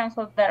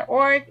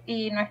massculturecouncil.org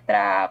y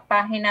nuestra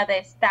página de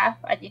staff.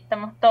 Allí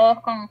estamos todos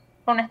con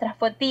nuestras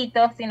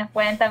fotitos y nos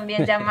pueden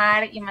también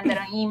llamar y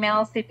mandar un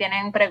email si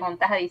tienen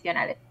preguntas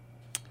adicionales.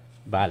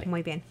 Vale.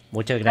 Muy bien.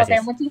 Muchas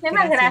gracias. Ok,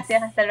 muchísimas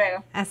gracias. Hasta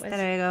luego. Hasta Pues,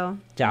 luego.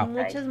 Chao.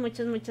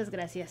 Muchas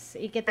gracias.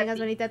 Y que tengas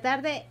bonita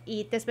tarde,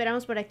 y te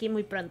esperamos por aquí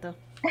muy pronto.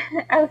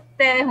 A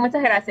ustedes,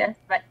 muchas gracias.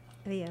 Bye.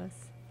 Adiós.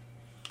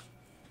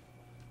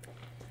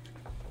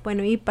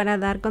 Bueno, y para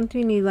dar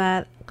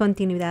continuidad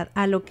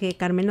a lo que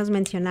Carmen nos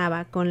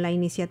mencionaba con la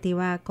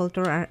iniciativa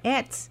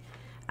CultureRx,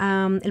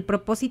 el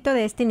propósito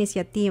de esta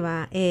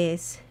iniciativa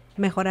es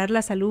mejorar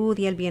la salud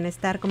y el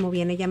bienestar, como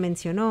bien ella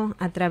mencionó,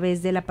 a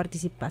través de la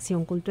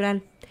participación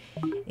cultural.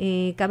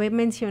 Cabe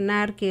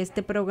mencionar que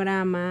este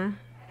programa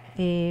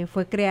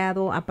fue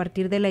creado a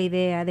partir de la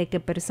idea de que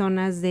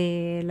personas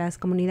de las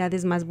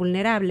comunidades más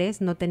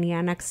vulnerables no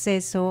tenían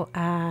acceso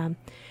a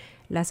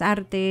las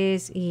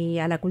artes y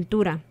a la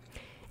cultura.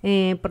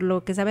 Por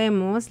lo que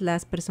sabemos,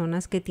 las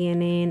personas que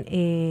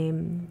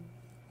tienen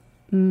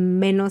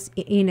menos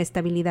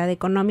inestabilidad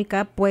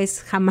económica,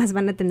 pues jamás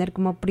van a tener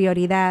como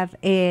prioridad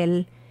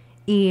el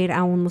ir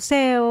a un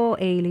museo,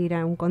 el ir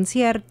a un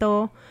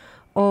concierto,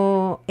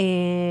 o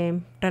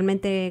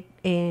realmente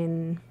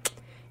en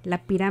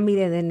la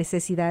pirámide de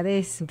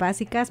necesidades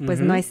básicas,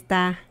 pues no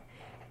está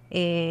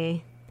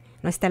el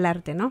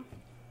arte, ¿no?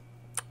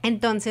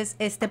 Entonces,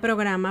 este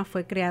programa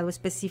fue creado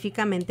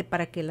específicamente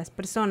para que las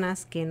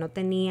personas que no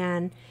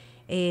tenían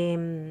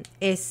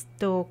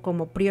esto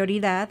como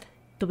prioridad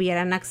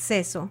tuvieran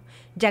acceso,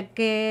 ya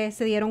que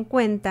se dieron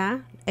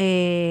cuenta,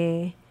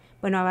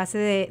 a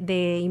base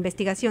de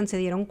investigación se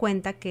dieron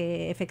cuenta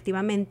que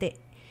efectivamente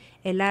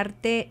el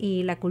arte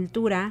y la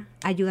cultura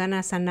ayudan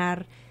a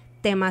sanar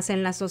temas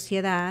en la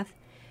sociedad,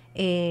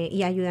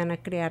 y ayudan a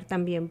crear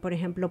también, por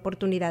ejemplo,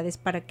 oportunidades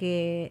para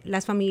que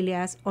las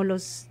familias o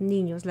los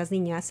niños, las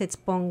niñas se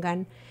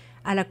expongan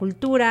a la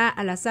cultura,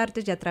 a las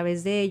artes, y a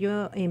través de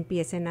ello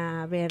empiecen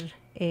a ver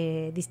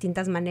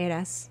distintas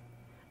maneras,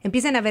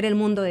 empiecen a ver el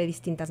mundo de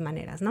distintas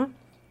maneras, ¿no?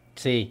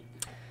 Sí.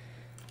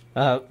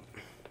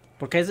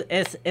 Porque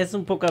es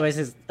un poco a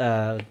veces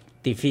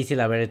difícil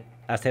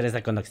hacer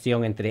esa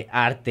conexión entre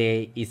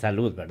arte y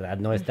salud, ¿verdad?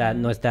 No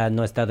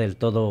está del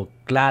todo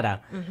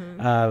clara,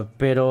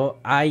 pero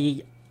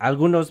hay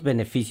algunos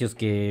beneficios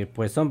que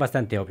pues son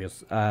bastante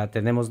obvios.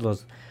 Tenemos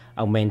los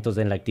aumentos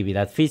en la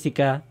actividad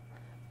física,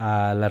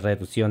 la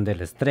reducción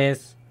del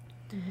estrés,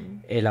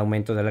 el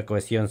aumento de la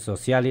cohesión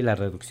social y la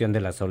reducción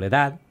de la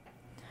soledad,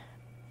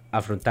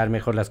 afrontar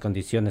mejor las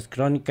condiciones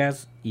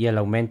crónicas y el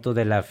aumento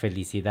de la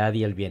felicidad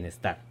y el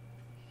bienestar,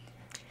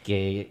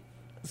 que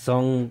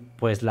son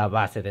pues la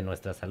base de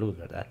nuestra salud,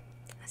 ¿verdad?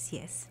 Así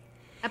es.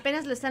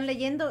 Apenas lo están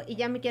leyendo y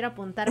ya me quiero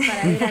apuntar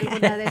para ir a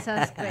alguna de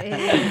esas.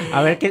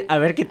 A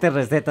ver qué te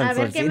recetan. A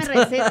ver qué me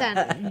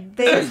recetan.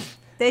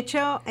 De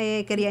hecho,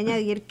 quería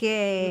añadir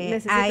que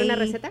 ¿Necesito una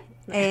receta?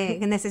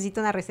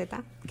 Necesito una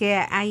receta, que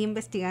hay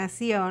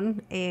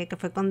investigación que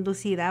fue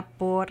conducida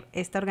por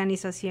esta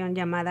organización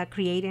llamada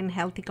Creating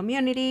Healthy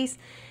Communities,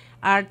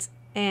 Arts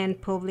and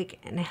Public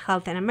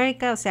Health in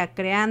America, o sea,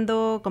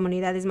 creando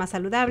comunidades más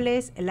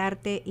saludables, el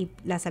arte y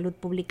la salud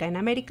pública en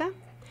América.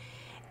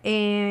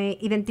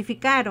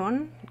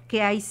 Identificaron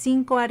que hay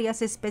 5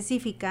 áreas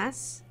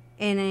específicas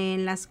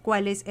en las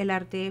cuales el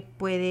arte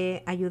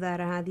puede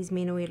ayudar a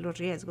disminuir los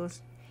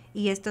riesgos.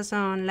 Y estos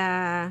son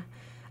la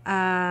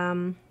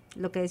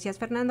lo que decías,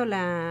 Fernando,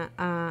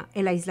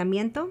 el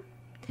aislamiento,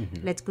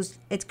 la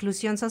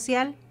exclusión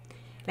social,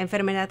 la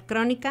enfermedad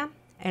crónica,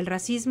 el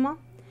racismo,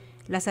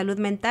 la salud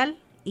mental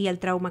y el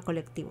trauma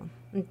colectivo.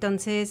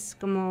 Entonces,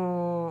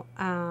 como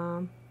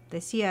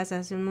decías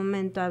hace un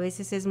momento, a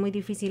veces es muy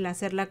difícil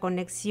hacer la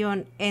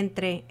conexión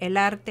entre el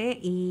arte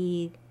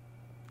y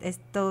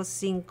estos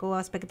 5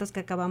 aspectos que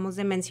acabamos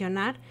de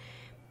mencionar,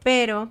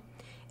 pero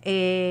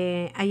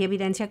hay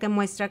evidencia que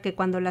muestra que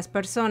cuando las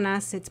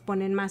personas se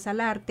exponen más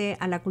al arte,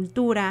 a la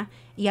cultura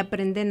y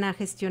aprenden a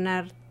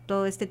gestionar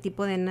todo este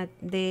tipo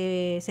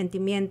de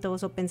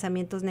sentimientos o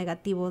pensamientos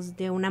negativos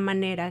de una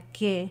manera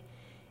que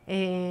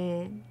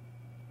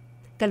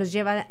los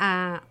lleva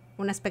a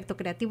un aspecto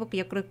creativo, que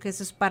yo creo que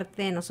eso es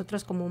parte de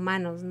nosotros como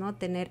humanos, ¿no?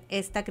 Tener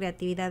esta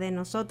creatividad de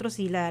nosotros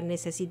y la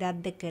necesidad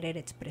de querer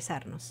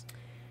expresarnos.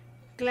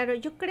 Claro,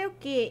 yo creo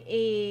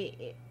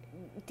que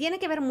tiene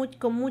que ver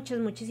con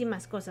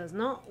muchísimas cosas,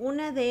 ¿no?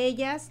 Una de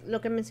ellas,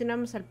 lo que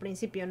mencionamos al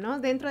principio, ¿no?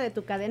 Dentro de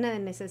tu cadena de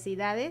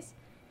necesidades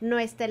no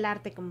está el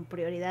arte como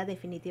prioridad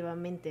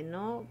definitivamente,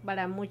 ¿no?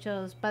 Para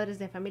muchos padres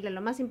de familia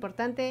lo más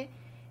importante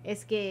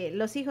es que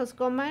los hijos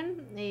coman,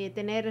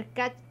 tener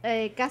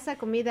casa,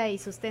 comida y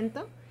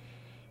sustento.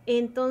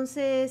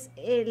 Entonces,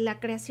 la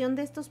creación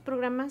de estos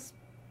programas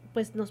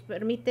pues nos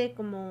permite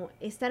como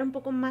estar un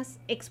poco más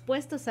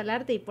expuestos al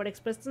arte, y por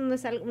expuestos no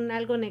es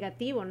algo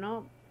negativo,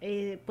 ¿no?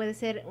 Puede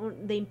ser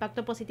de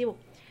impacto positivo.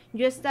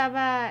 Yo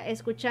estaba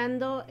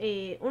escuchando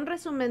un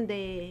resumen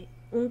de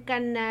un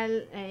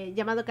canal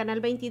llamado Canal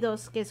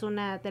 22, que es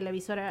una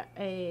televisora,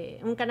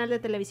 un canal de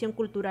televisión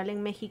cultural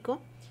en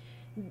México,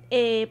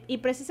 y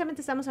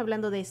precisamente estamos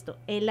hablando de esto,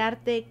 el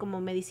arte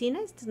como medicina.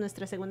 Esta es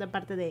nuestra segunda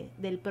parte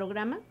del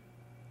programa,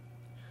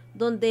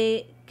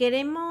 donde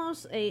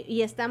queremos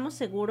y estamos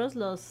seguros,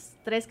 los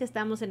 3 que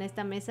estamos en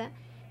esta mesa,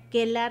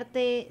 que el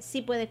arte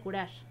sí puede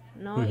curar,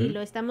 ¿no? Y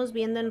lo estamos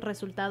viendo en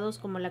resultados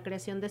como la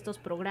creación de estos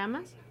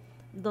programas,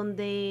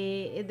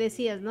 donde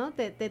decías, ¿no?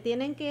 Te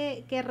tienen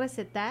que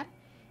recetar,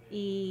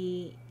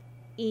 y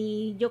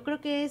yo creo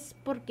que es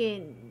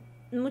porque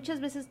muchas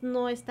veces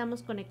no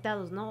estamos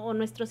conectados, ¿no? O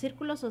nuestro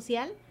círculo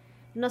social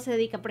no se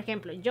dedica, por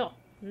ejemplo, yo,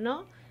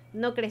 ¿no?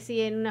 No crecí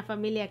en una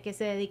familia que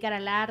se dedicara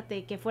al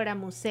arte, que fuera a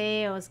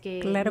museos, que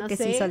claro no que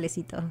sé. Sí,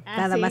 Solecito.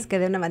 Nada más que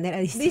de una manera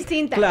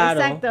distinta.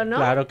 Claro, exacto, ¿no?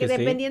 Claro que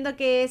dependiendo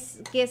qué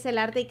es el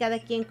arte y cada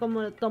quien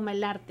cómo toma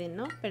el arte,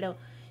 ¿no? Pero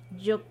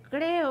yo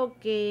creo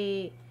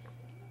que,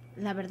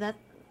 la verdad,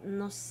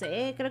 no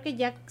sé, creo que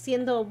ya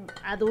siendo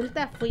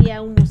adulta fui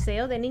a un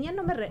museo. De niña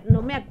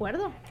no me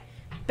acuerdo.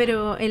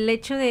 Pero el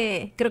hecho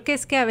creo que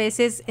es que a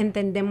veces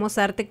entendemos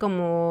arte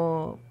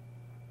como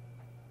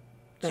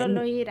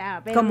solo ir a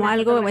ver como una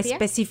algo fotografía,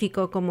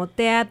 específico, como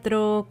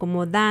teatro,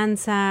 como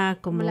danza,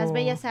 como las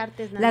bellas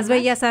artes, las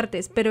bellas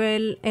artes, pero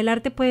el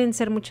arte pueden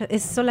ser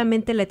es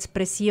solamente la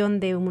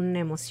expresión de una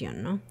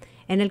emoción, ¿no?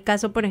 En el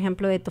caso, por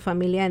ejemplo, de tu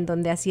familia, en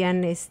donde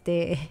hacían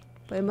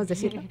podemos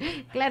decirlo.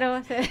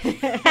 Claro.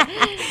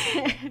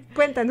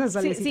 Cuéntanos,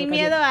 Solecito, sin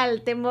miedo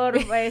al temor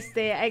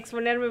a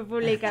exponerme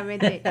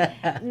públicamente.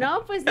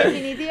 No, pues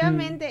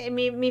definitivamente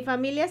mi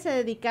familia se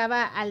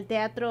dedicaba al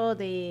teatro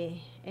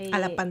de a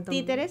la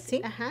pantomima, títeres, ¿sí?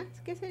 Ajá,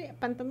 ¿qué sería?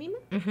 ¿Pantomima?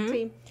 Uh-huh.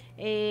 Sí.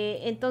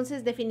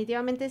 Entonces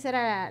definitivamente esa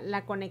era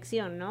la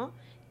conexión, ¿no?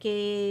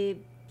 Que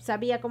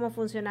sabía cómo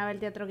funcionaba el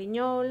teatro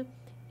guiñol,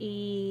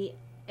 y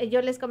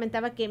yo les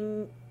comentaba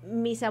que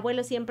mis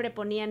abuelos siempre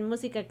ponían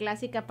música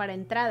clásica para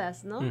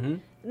entradas, ¿no? Uh-huh.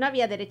 No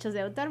había derechos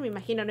de autor, me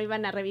imagino, no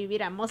iban a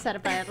revivir a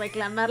Mozart para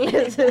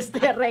reclamarles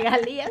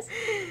regalías,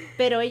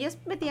 pero ellos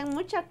metían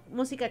mucha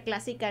música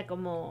clásica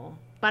como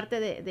parte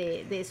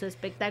de su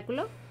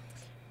espectáculo,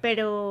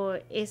 pero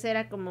esa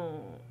era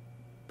como,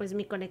 pues,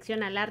 mi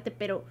conexión al arte.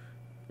 Pero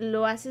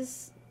lo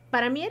haces,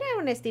 para mí era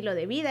un estilo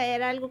de vida,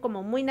 era algo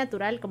como muy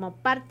natural, como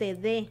parte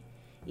de,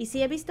 y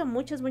sí he visto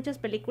muchas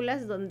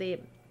películas donde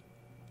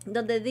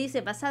dice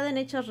basado en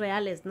hechos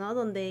reales, ¿no?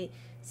 Donde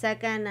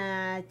sacan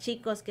a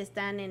chicos que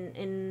están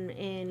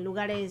en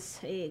lugares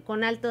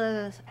con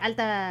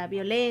alta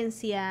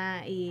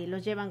violencia, y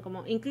los llevan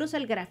como, incluso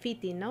el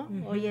graffiti, ¿no?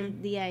 Uh-huh. Hoy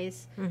en día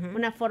es uh-huh.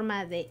 una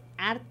forma de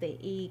arte,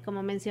 y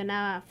como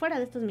mencionaba fuera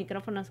de estos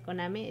micrófonos con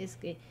Ame, es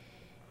que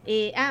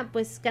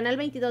pues Canal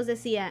 22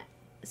 decía,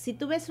 si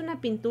tú ves una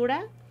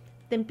pintura,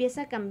 te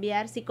empieza a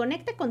cambiar, si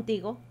conecta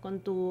contigo,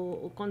 con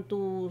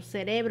tu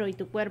cerebro y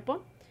tu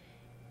cuerpo,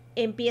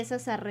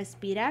 empiezas a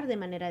respirar de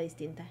manera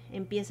distinta,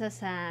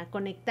 empiezas a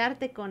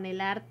conectarte con el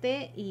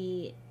arte,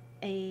 y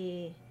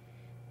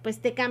pues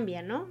te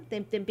cambia, ¿no?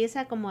 Te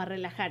empieza como a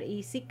relajar,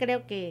 y sí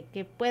creo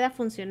que pueda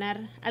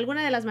funcionar.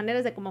 Alguna de las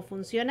maneras de cómo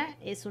funciona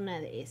es una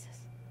de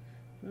esas,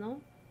 ¿no?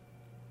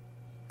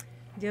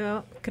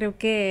 Yo creo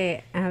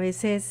que a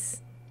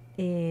veces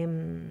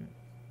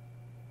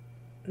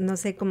no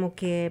sé, como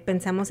que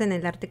pensamos en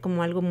el arte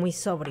como algo muy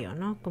sobrio,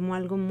 ¿no? Como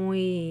algo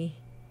muy...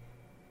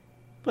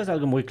 Pues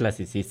algo muy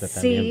clasicista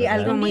también, sí, ¿verdad?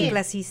 algo muy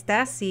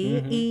clasista,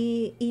 sí, Uh-huh.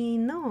 y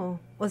no,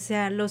 o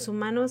sea, los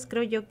humanos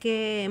creo yo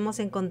que hemos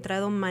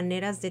encontrado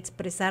maneras de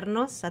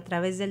expresarnos a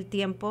través del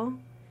tiempo,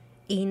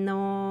 y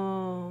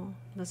no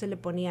no se le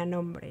ponía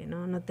nombre,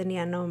 ¿no? No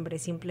tenía nombre,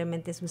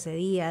 simplemente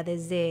sucedía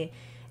desde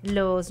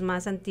los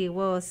más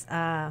antiguos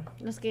a...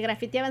 Los que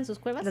grafiteaban sus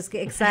cuevas. Los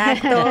que,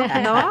 exacto,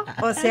 ¿no?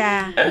 O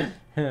sea,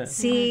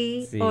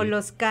 sí, Sí. o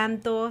los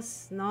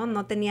cantos, ¿no?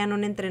 No tenían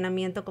un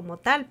entrenamiento como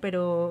tal,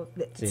 pero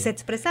Sí. se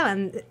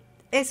expresaban.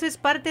 Eso es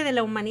parte de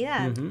la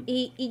humanidad. Ujú.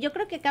 Y yo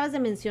creo que acabas de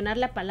mencionar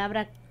la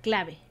palabra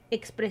clave,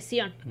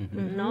 expresión,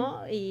 Ujú.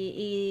 ¿no?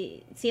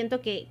 Y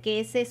siento que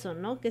es eso,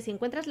 ¿no? Que si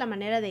encuentras la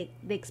manera de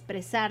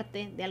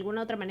expresarte de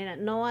alguna otra manera,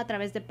 no a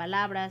través de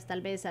palabras,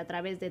 tal vez a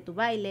través de tu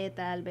baile,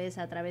 tal vez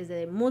a través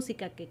de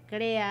música que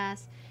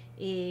creas,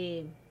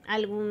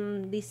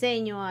 algún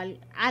diseño,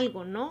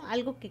 algo, ¿no?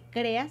 Algo que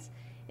creas,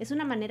 es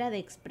una manera de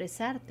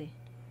expresarte.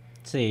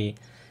 Sí.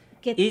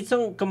 Que Y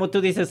son, como tú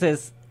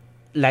dices,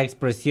 la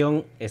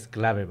expresión es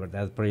clave,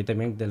 ¿verdad? Pero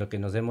también de lo que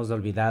nos hemos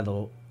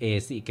olvidado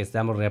y que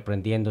estamos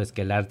reaprendiendo es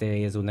que el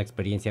arte es una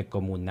experiencia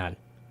comunal.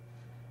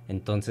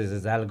 Entonces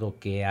es algo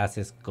que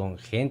haces con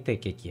gente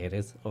que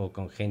quieres o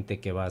con gente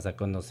que vas a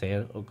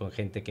conocer o con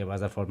gente que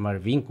vas a formar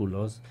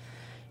vínculos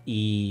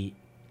y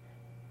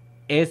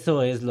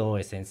eso es lo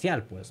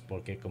esencial, pues,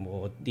 porque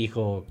como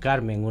dijo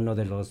Carmen, uno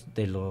de los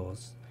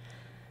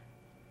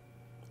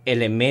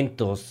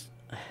elementos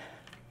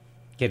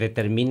que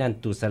determinan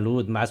tu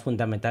salud más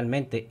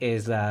fundamentalmente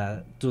es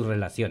tus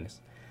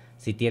relaciones.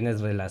 Si tienes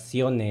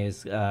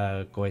relaciones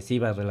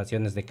cohesivas,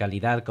 relaciones de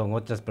calidad con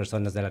otras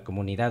personas de la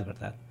comunidad,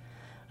 ¿verdad?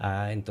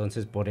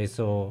 Entonces por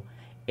eso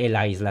el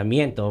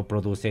aislamiento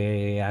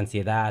produce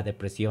ansiedad,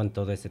 depresión,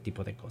 todo ese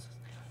tipo de cosas.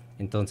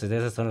 Entonces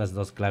esas son las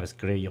dos claves,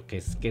 creo yo, que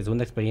es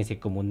una experiencia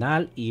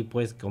comunal y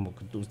pues como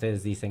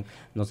ustedes dicen,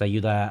 nos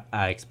ayuda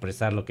a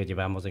expresar lo que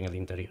llevamos en el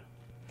interior.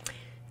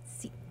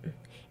 Sí.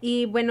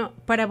 Y bueno,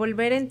 para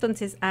volver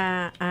entonces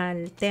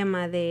al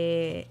tema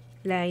de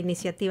la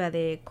iniciativa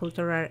de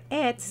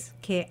CulturaRx,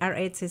 que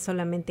RX es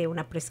solamente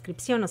una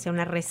prescripción, o sea,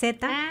 una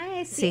receta.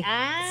 Sí.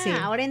 Sí.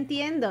 Ahora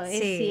entiendo, es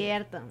Sí.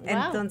 cierto.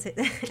 Wow.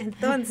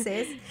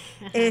 Entonces,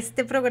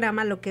 este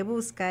programa lo que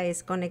busca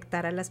es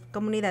conectar a las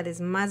comunidades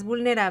más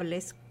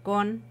vulnerables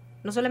con,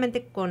 no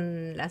solamente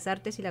con las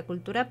artes y la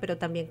cultura, pero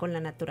también con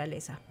la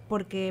naturaleza.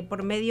 Porque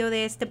por medio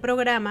de este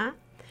programa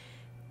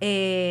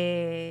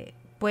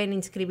pueden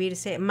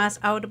inscribirse. Más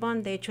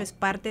Outbound, de hecho, es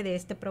parte de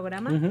este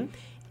programa. Uh-huh.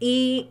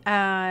 Y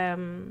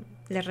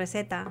les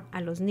receta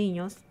a los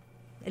niños,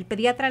 el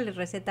pediatra les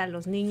receta a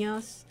los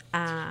niños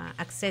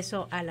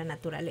acceso a la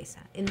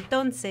naturaleza.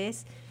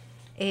 Entonces,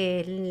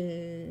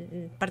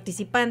 el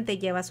participante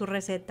lleva su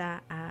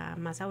receta a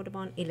Más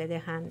Outbound y le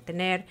dejan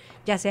tener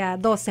ya sea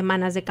 2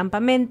 semanas de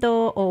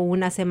campamento o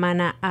 1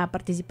 semana a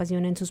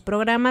participación en sus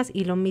programas,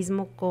 y lo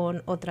mismo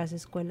con otras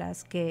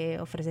escuelas que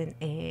ofrecen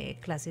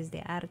clases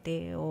de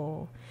arte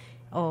o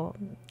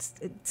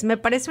me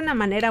parece una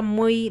manera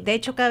muy, de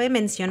hecho cabe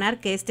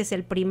mencionar que este es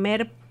el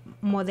primer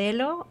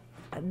modelo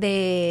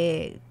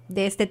de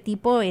este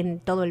tipo en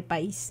todo el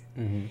país.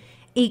 Uh-huh.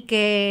 Y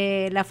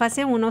que la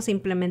fase 1 se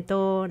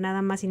implementó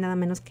nada más y nada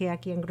menos que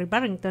aquí en Great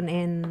Barrington,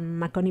 en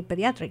Maconie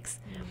Pediatrics.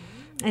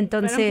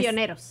 Entonces, fueron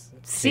pioneros.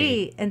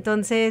 Sí,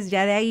 entonces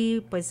ya de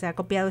ahí pues se ha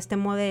copiado este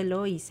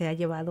modelo y se ha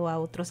llevado a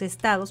otros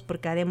estados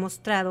porque ha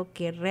demostrado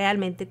que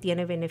realmente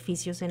tiene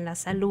beneficios en la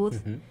salud.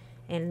 Uh-huh.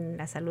 En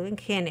la salud en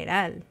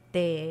general,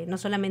 no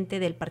solamente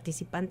del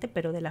participante,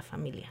 pero de la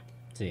familia.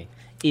 Sí,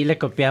 y le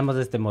copiamos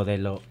este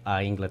modelo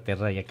a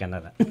Inglaterra y a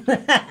Canadá.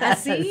 ¿Ah,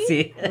 sí?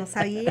 Sí. No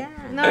sabía.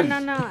 No,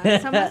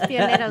 somos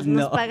pioneros,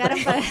 nos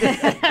pagaron para...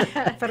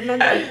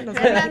 Fernando,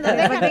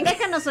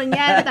 déjanos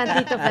soñar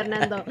tantito,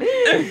 Fernando.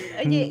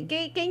 Oye,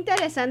 qué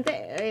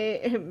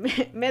interesante,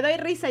 me doy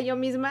risa yo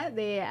misma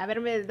de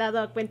haberme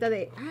dado cuenta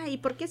de, ¿y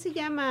por qué se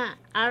llama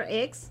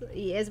RX?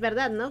 Y es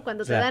verdad, ¿no?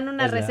 Cuando te dan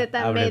una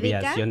receta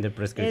médica, de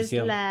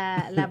prescripción. Es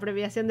la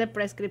abreviación de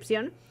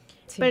prescripción,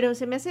 sí. Pero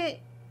se me hace...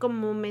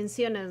 como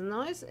mencionas,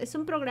 ¿no? Es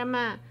un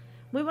programa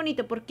muy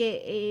bonito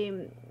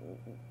porque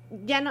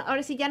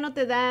ahora sí ya no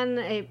te dan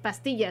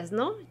pastillas,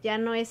 ¿no? Ya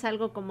no es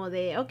algo como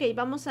de,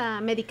 vamos a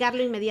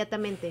medicarlo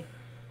inmediatamente,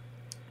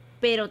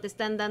 pero te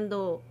están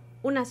dando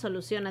una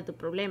solución a tu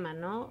problema,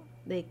 ¿no?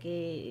 De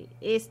que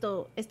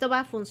esto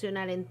va a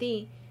funcionar en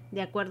ti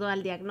de acuerdo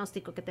al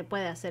diagnóstico que te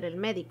puede hacer el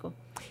médico.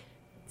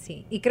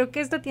 Sí, y creo que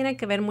esto tiene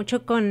que ver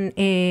mucho con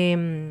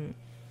el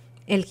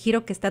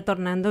giro que está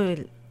tornando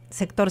el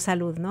sector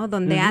salud, ¿no?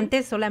 Donde uh-huh.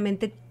 antes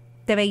solamente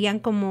te veían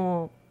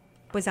como,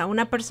 pues a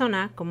una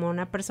persona, como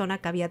una persona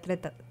que había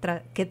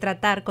que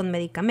tratar con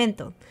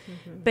medicamento.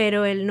 Uh-huh.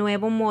 Pero el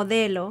nuevo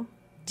modelo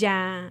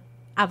ya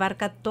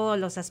abarca todos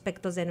los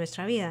aspectos de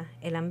nuestra vida.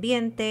 El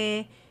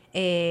ambiente,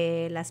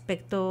 el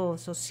aspecto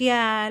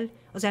social.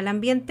 O sea, el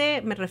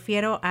ambiente me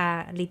refiero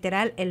a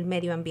literal el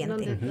medio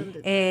ambiente.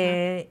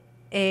 ¿Dónde?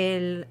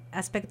 El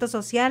aspecto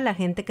social, la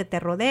gente que te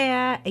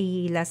rodea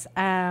y las...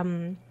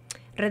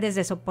 redes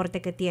de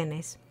soporte que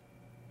tienes.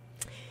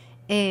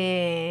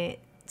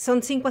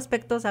 Son 5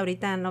 aspectos,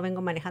 ahorita no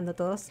vengo manejando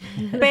todos,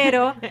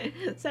 pero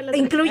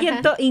incluye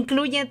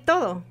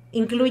todo,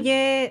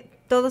 incluye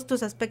todos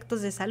tus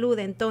aspectos de salud.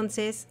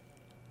 Entonces,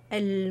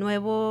 el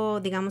nuevo,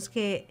 digamos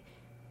que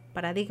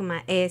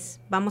paradigma es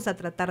vamos a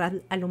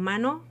tratar al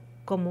humano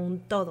como un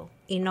todo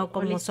y no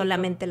como holístico.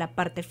 solamente la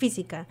parte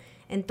física.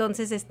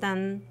 Entonces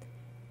están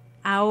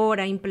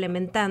ahora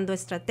implementando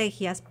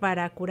estrategias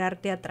para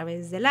curarte a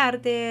través del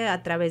arte,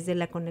 a través de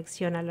la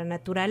conexión a la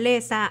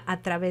naturaleza,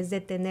 a través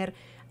de tener,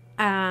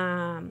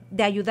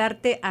 de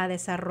ayudarte a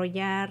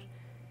desarrollar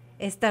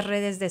estas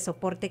redes de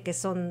soporte que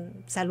son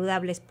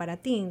saludables para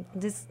ti.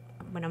 Entonces,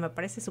 bueno, me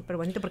parece súper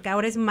bonito porque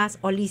ahora es más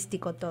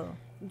holístico todo.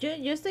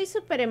 Yo estoy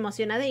súper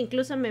emocionada,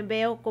 incluso me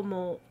veo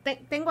como...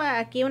 tengo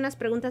aquí unas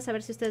preguntas a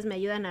ver si ustedes me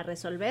ayudan a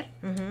resolver.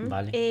 Uh-huh.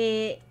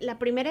 Vale. La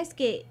primera es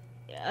que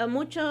a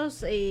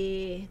muchos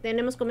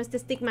tenemos como este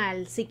estigma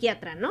al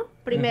psiquiatra, ¿no?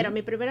 Primero, Ujú.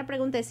 mi primera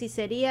pregunta es si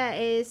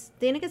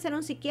 ¿tiene que ser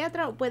un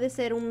psiquiatra o puede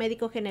ser un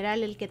médico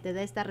general el que te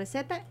dé esta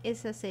receta?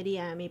 Esa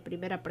sería mi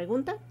primera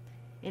pregunta,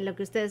 en lo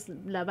que ustedes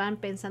la van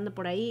pensando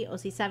por ahí o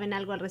si saben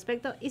algo al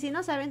respecto. Y si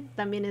no saben,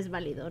 también es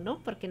válido, ¿no?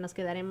 Porque nos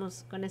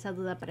quedaremos con esa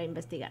duda para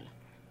investigarla.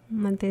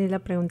 Mantení la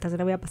pregunta, se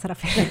la voy a pasar a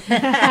Fer.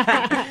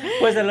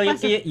 Pues de lo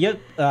que yo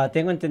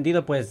tengo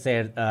entendido puede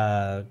ser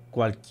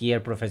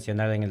cualquier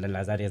profesional en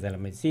las áreas de la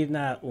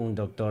medicina, un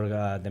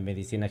doctor de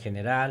medicina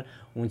general,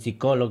 un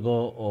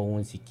psicólogo o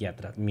un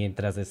psiquiatra,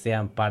 mientras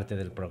sean parte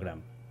del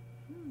programa.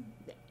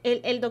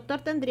 ¿El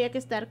doctor tendría que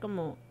estar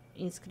como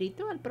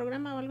inscrito al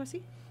programa o algo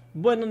así?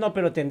 Bueno, no,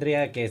 pero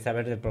tendría que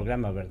saber del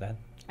programa, ¿verdad?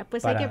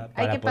 Pues Para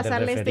hay que poder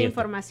pasarle esta referirte.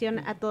 información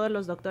a todos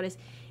los doctores.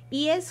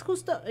 Y es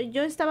justo,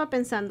 yo estaba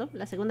pensando,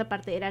 la segunda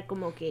parte era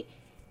como que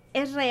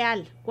es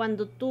real,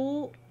 cuando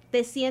tú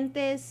te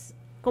sientes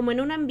como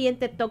en un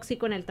ambiente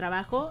tóxico en el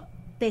trabajo,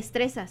 te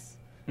estresas.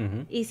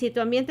 Ujú. Y si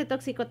tu ambiente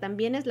tóxico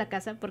también es la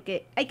casa,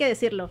 porque hay que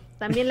decirlo,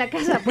 también la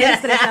casa puede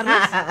estresarnos.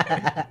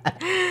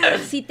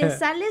 Si te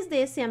sales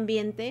de ese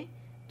ambiente,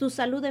 tu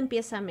salud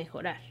empieza a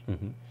mejorar.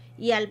 Ujú.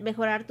 Y al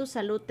mejorar tu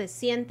salud te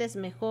sientes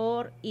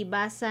mejor y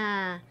vas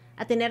a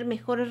tener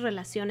mejores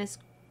relaciones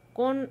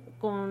con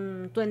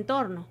tu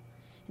entorno.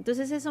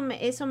 Entonces eso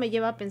me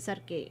lleva a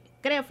pensar que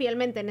creo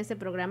fielmente en este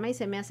programa y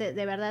se me hace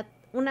de verdad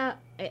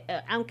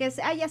aunque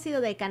haya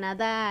sido de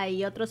Canadá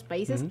y otros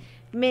países, Ujú.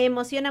 me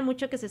emociona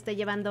mucho que se esté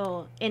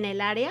llevando en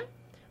el área,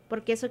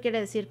 porque eso quiere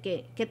decir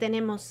que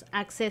tenemos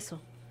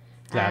acceso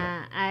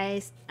Claro.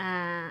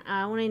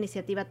 a una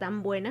iniciativa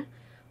tan buena,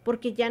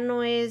 porque ya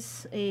no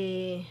es,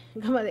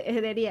 como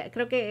diría,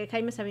 creo que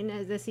Jaime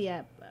Sabina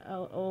decía,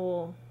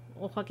 o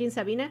Joaquín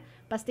Sabina,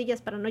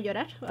 pastillas para no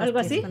llorar, o algo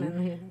así.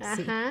 Sí,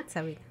 Ajá.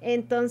 Sabina.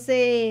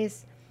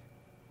 Entonces,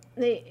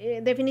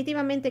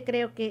 definitivamente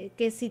creo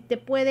que si te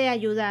puede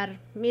ayudar,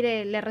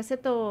 mire, le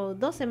receto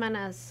 2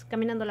 semanas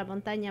caminando la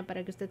montaña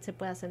para que usted se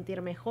pueda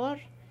sentir mejor,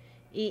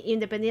 y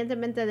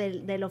independientemente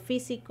de lo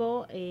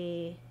físico,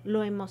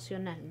 lo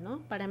emocional, ¿no?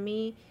 Para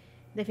mí,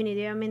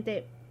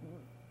 definitivamente,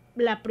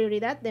 la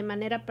prioridad de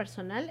manera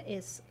personal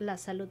es la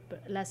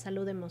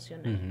salud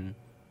emocional. Ujú.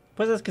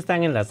 Pues es que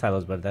están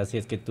enlazados, ¿verdad? Si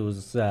es que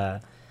tus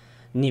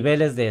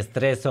niveles de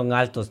estrés son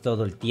altos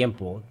todo el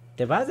tiempo,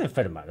 te vas a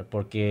enfermar,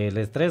 porque el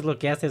estrés lo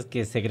que hace es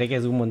que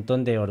segregues un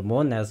montón de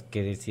hormonas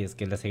que si es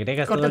que las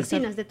segregas todo el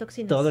Toxinas, de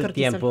toxinas. todo el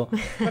Cortisol. tiempo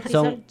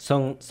Cortisol.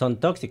 son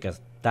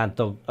tóxicas,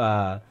 tanto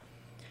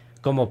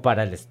como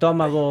para el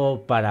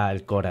estómago, para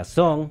el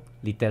corazón.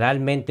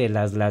 Literalmente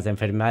las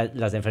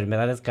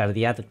enfermedades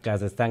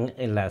cardíacas están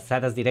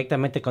enlazadas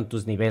directamente con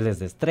tus niveles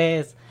de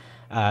estrés.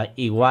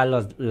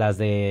 Igual las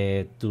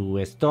de tu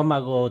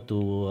estómago,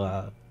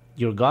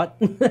 your gut.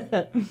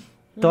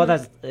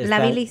 Todas La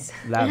están- bilis.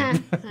 Ajá,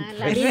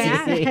 la Sí, bilis.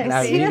 sí,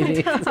 la Sí,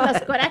 bilis.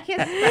 los corajes,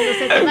 cuando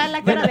se te va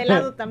la cara de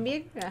lado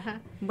también. Ajá.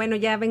 Bueno,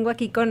 ya vengo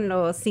aquí con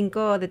los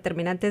 5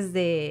 determinantes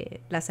de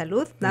la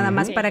salud, nada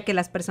más Ujú. para que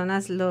las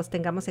personas los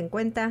tengamos en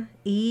cuenta.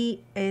 Y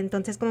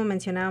entonces, como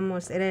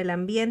mencionábamos, era el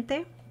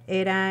ambiente,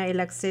 era el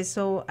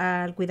acceso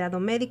al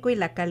cuidado médico y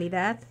la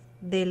calidad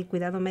del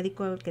cuidado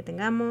médico que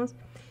tengamos.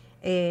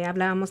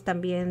 Hablábamos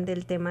también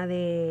del tema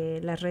de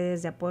las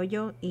redes de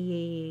apoyo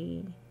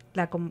y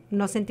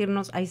no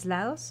sentirnos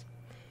aislados,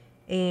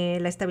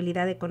 la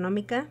estabilidad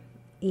económica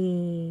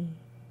y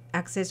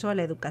acceso a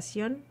la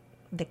educación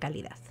de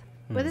calidad.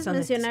 ¿Puedes Son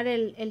mencionar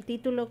el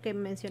título que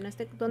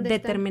mencionaste? ¿Dónde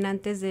está?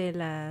 Determinantes de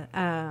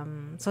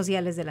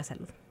sociales de la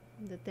salud.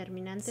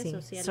 Determinantes Sí,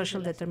 sociales.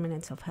 social de la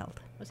determinants of health.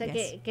 O sea,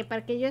 Yes. que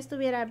para que yo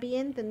estuviera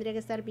bien, tendría que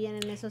estar bien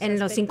en esos En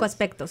los 5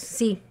 aspectos,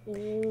 sí.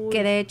 Uy,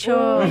 Que de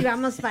hecho- uy,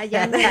 vamos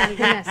fallando en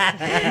algunas.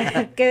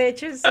 Que de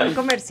hecho es un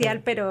comercial,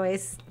 pero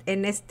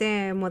en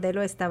este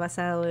modelo está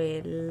basado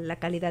en la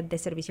calidad de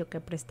servicio que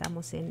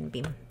prestamos en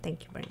BIM.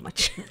 Thank you very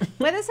much.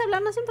 ¿Puedes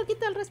hablarnos un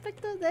poquito al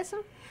respecto de eso?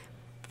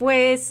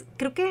 Pues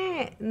creo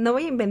que no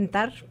voy a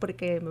inventar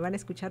porque me van a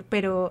escuchar,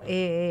 pero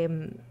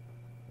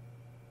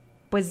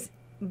pues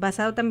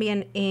basados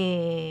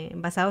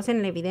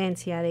en la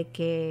evidencia de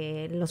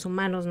que los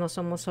humanos no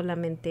somos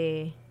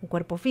solamente un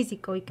cuerpo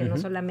físico y que no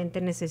Ujú.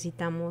 solamente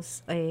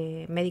necesitamos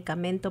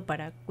medicamento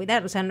para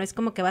cuidar, o sea, no es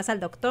como que vas al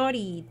doctor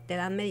y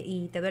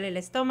y te duele el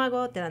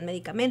estómago, te dan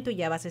medicamento y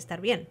ya vas a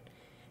estar bien,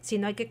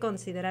 sino hay que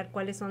considerar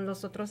cuáles son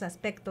los otros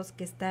aspectos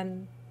que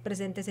están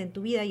presentes en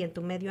tu vida y en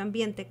tu medio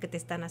ambiente que te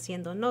están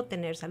haciendo no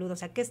tener salud. O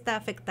sea, ¿qué está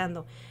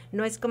afectando?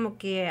 No es como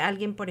que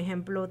alguien, por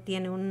ejemplo,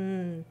 tiene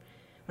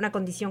una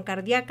condición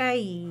cardíaca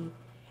y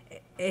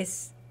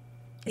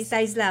está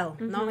aislado,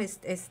 ¿no?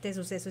 Este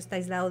suceso está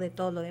aislado de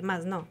todo lo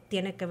demás. No,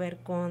 tiene que ver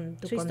con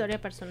su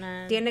historia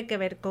personal. Tiene que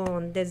ver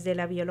con desde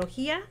la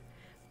biología,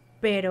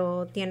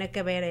 pero tiene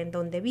que ver en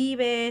dónde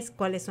vives,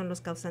 cuáles son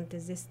los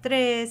causantes de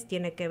estrés,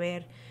 tiene que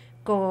ver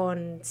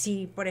con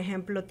si, por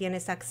ejemplo,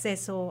 tienes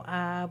acceso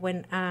a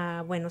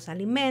buenos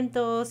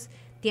alimentos,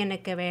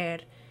 tiene que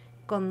ver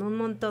con un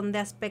montón de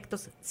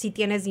aspectos, si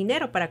tienes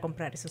dinero para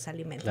comprar esos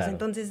alimentos. Claro.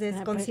 Entonces, es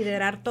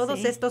considerar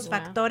todos estos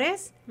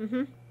factores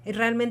y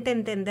realmente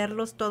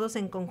entenderlos todos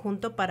en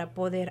conjunto para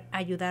poder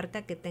ayudarte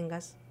a que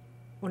tengas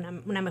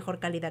una mejor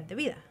calidad de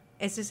vida.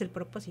 Ese es el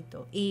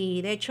propósito.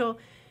 Y, de hecho,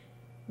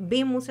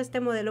 vimos este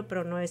modelo,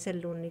 pero no es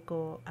el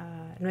único,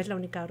 no es la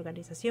única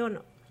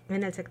organización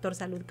en el sector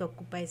salud que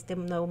ocupa este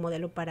nuevo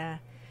modelo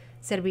para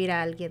servir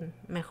a alguien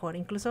mejor.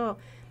 Incluso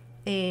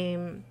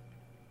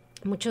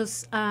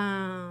muchos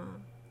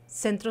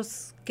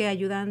centros que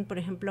ayudan, por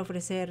ejemplo, a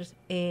ofrecer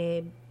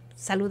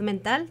salud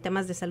mental,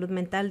 temas de salud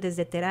mental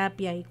desde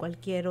terapia y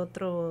cualquier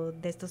otro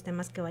de estos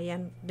temas que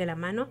vayan de la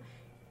mano,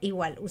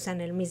 igual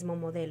usan el mismo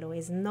modelo.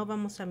 No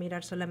vamos a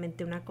mirar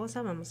solamente una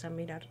cosa, vamos a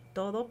mirar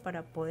todo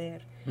para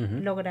poder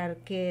lograr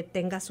que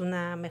tengas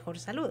una mejor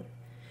salud.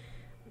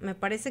 Me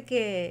parece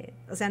que,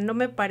 o sea, no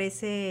me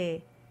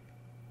parece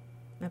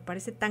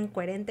tan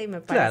coherente y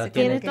me parece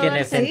que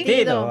tiene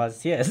sentido,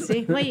 así es.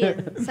 Sí, muy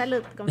bien.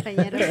 Salud,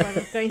 compañeros,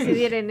 por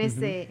coincidir en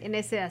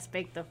ese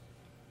aspecto.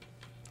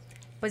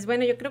 Pues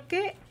bueno, yo creo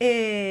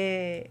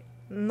que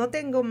no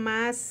tengo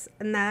más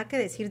nada que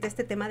decir de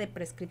este tema de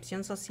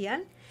prescripción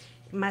social,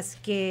 más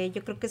que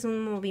yo creo que es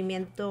un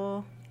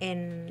movimiento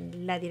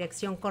en la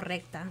dirección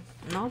correcta,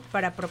 ¿no?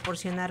 Para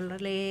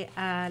proporcionarle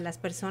a las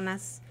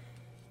personas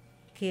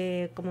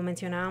que, como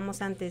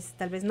mencionábamos antes,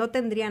 tal vez no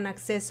tendrían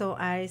acceso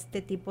a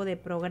este tipo de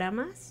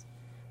programas,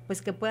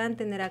 pues que puedan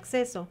tener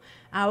acceso.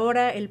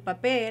 Ahora el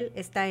papel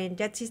está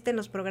ya existen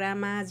los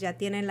programas, ya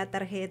tienen la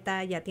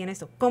tarjeta, ya tiene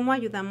eso. ¿Cómo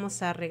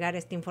ayudamos a regar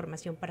esta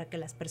información para que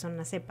las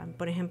personas sepan?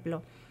 Por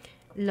ejemplo,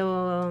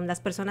 las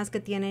personas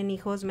que tienen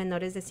hijos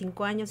menores de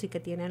 5 años y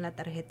que tienen la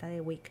tarjeta de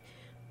WIC,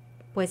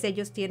 pues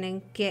ellos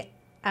tienen que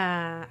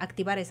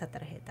activar esa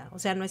tarjeta. O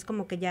sea, no es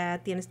como que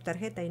ya tienes tu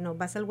tarjeta y no,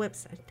 vas al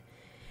website.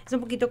 Es un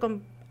poquito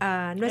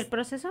 ¿El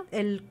proceso?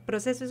 El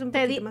proceso es un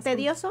poquito más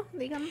tedioso,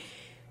 digamos.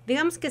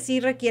 Digamos que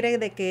sí requiere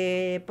de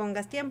que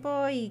pongas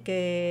tiempo y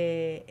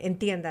que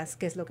entiendas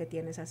qué es lo que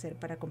tienes que hacer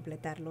para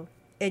completarlo.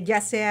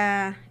 Ya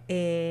sea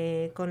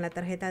con la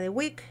tarjeta de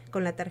WIC,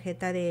 con la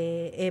tarjeta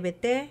de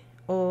EBT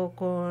o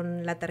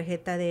con la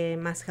tarjeta de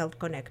Mass Health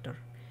Connector.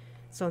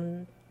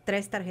 Son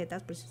 3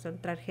 tarjetas, pues son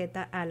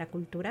tarjeta a la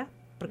cultura,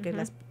 porque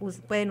las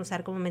pueden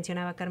usar, como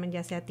mencionaba Carmen,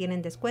 ya sea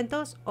tienen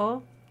descuentos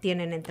o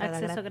tienen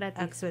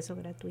acceso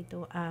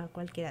gratuito a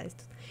cualquiera de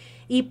estos.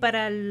 Y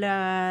para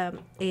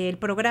el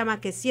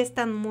programa, que sí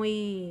están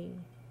muy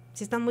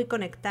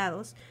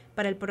conectados,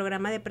 para el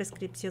programa de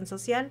prescripción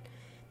social,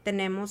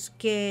 tenemos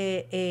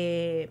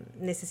que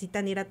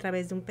necesitan ir a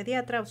través de un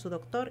pediatra o su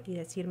doctor y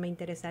decir, me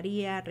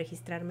interesaría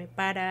registrarme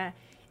para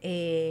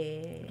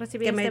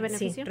recibir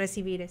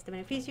este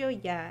beneficio,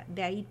 y ya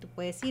de ahí tú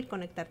puedes ir,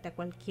 conectarte a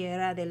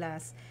cualquiera de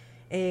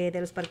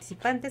los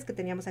participantes que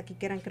teníamos aquí,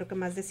 que eran creo que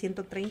más de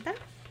 130.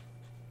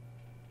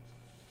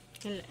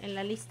 ¿En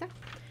la lista?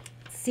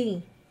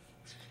 Sí.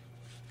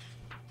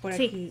 Por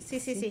aquí.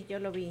 Sí, yo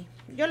lo vi.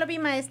 Yo lo vi,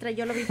 maestra,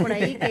 yo lo vi por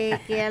ahí,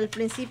 que al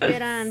principio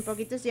eran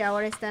poquitos y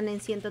ahora están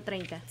en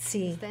 130.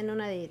 Sí. Está en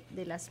una de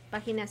las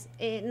páginas.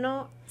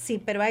 No.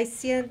 Sí, pero hay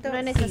no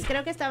en esas,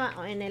 creo que estaba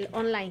en el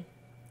online,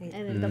 en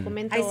el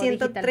documento hay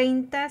 130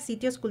 digital.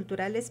 Sitios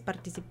culturales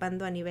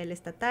participando a nivel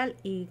estatal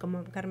y,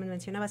 como Carmen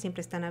mencionaba,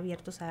 siempre están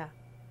abiertos a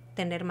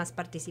tener más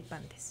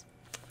participantes.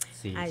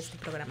 Sí. A este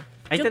programa.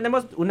 Ahí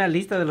tenemos una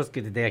lista de los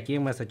que de aquí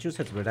en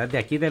Massachusetts, ¿verdad? De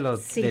aquí de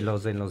los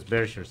en los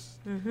Berkshires.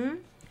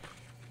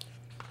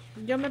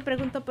 Yo me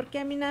pregunto por qué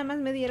a mí nada más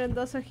me dieron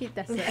 2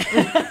 hojitas.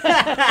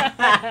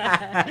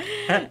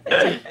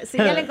 Si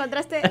ya la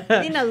encontraste,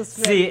 dinos.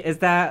 Sí,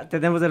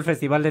 tenemos el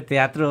Festival de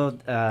Teatro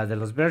de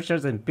los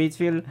Berkshires en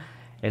Pittsfield,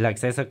 el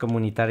acceso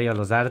comunitario a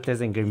los artes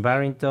en Green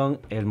Barrington,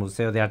 el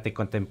Museo de Arte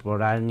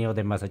Contemporáneo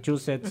de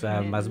Massachusetts,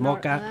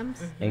 Masmoka,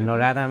 en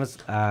North Adams,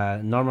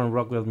 Norman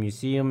Rockwell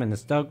Museum en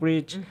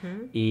Stockbridge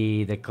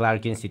y the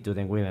Clark Institute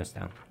en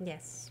Williamstown.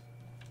 Yes.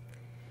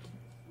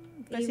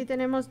 Así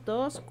tenemos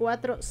 2,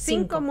 4,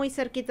 5 muy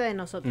cerquita de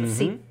nosotros.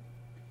 Sí.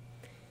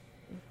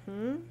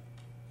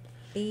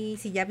 Y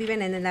si ya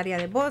viven en el área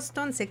de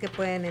Boston, sé que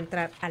pueden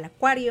entrar al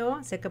acuario,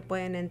 sé que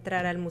pueden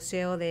entrar al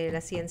Museo de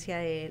la Ciencia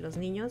de los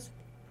Niños.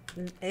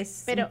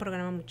 Es un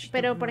programa muy chido.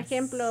 Pero, por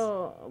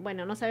ejemplo,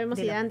 bueno, no sabemos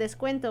si dan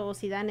descuento o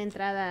si dan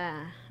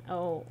entrada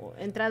o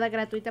entrada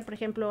gratuita, por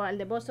ejemplo, al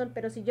de Boston,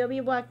 pero si yo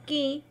vivo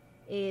aquí,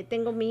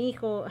 tengo mi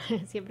hijo,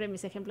 siempre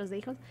mis ejemplos de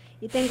hijos,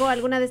 y tengo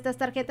alguna de estas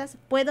tarjetas,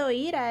 ¿puedo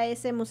ir a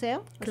ese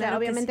museo? O sea,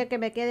 obviamente que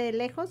me quede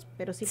lejos,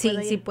 pero sí puedo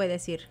ir. Sí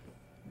puedes ir.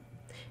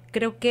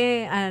 creo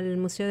que al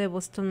Museo de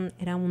Boston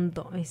era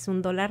es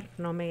 $1,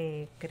 no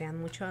me crean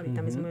mucho,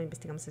 ahorita mismo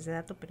investigamos ese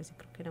dato, pero sí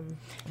creo que era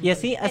y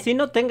así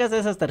no tengas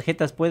esas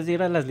tarjetas, puedes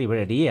ir a las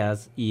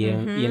librerías y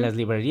en las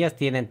librerías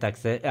tienen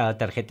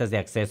tarjetas de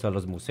acceso a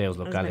los museos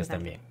locales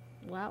también.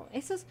 Wow,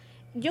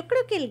 yo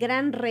creo que el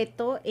gran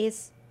reto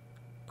es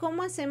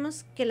cómo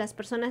hacemos que las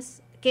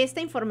personas, que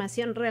esta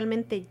información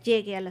realmente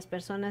llegue a las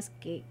personas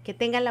que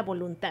tengan la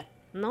voluntad,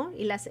 ¿no?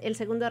 Y el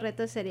segundo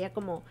reto sería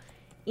como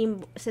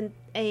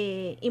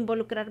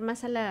involucrar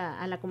más a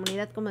la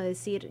comunidad, como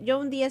decir, yo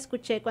un día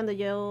escuché cuando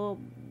yo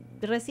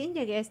recién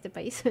llegué a este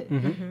país,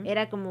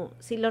 era como,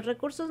 si los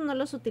recursos no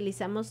los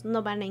utilizamos,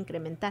 no van a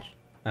incrementar.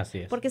 Así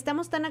es. Porque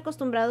estamos tan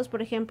acostumbrados,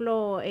 por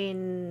ejemplo,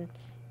 en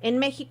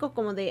México,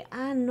 como de,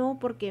 no,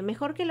 porque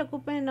mejor que lo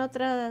ocupen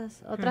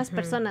otras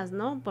personas,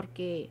 ¿no?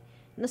 Porque,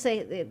 no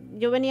sé,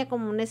 yo venía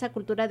como en esa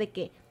cultura de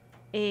que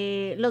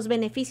los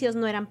beneficios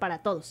no eran para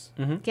todos,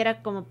 que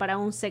era como para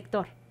un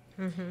sector.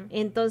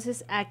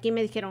 Entonces, aquí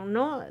me dijeron,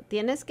 no,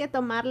 tienes que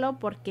tomarlo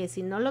porque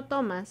si no lo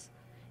tomas,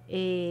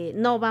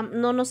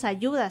 no nos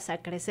ayudas a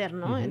crecer,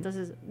 ¿no?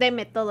 Entonces,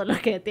 deme todo lo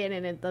que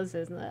tienen,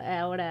 entonces, ¿no?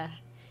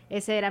 Ahora,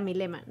 ese era mi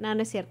lema. No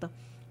es cierto.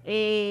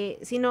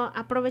 Sino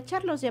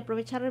aprovecharlos y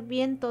aprovechar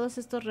bien todos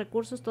estos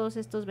recursos, todos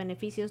estos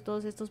beneficios,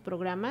 todos estos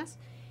programas,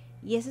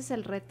 y ese es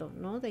el reto,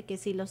 ¿no? De que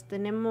si los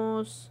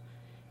tenemos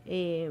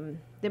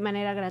de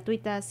manera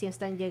gratuita, si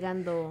están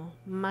llegando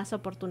más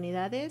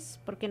oportunidades,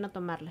 ¿por qué no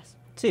tomarlas?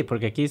 Sí,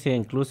 porque aquí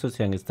incluso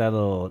se han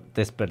estado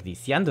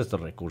desperdiciando estos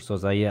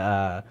recursos.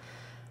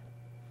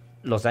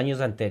 Los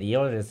años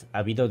anteriores ha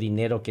habido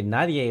dinero que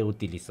nadie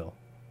utilizó.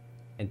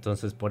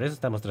 Entonces, por eso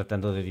estamos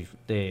tratando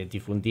de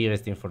difundir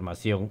esta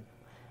información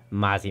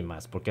más y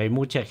más, porque hay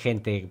mucha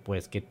gente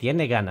pues que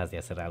tiene ganas de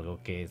hacer algo,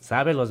 que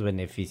sabe los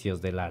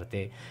beneficios del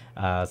arte,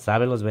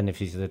 sabe los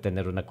beneficios de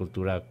tener una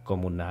cultura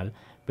comunal,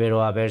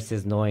 pero a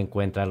veces no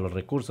encuentra los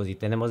recursos, y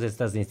tenemos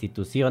estas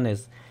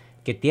instituciones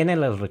que tienen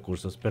los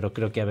recursos, pero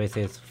creo que a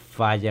veces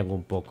fallan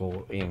un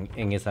poco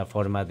en esa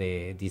forma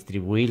de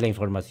distribuir la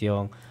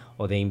información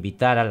o de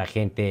invitar a la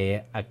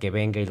gente a que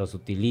venga y los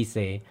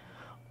utilice,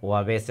 o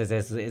a veces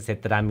es ese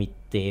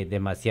trámite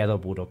demasiado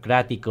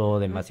burocrático,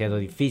 demasiado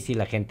difícil,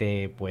 la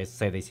gente pues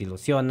se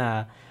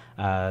desilusiona,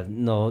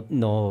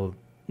 no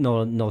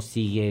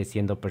sigue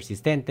siendo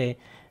persistente.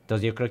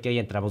 Entonces yo creo que ahí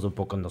entramos un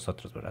poco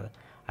nosotros, ¿verdad?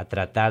 A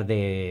tratar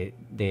de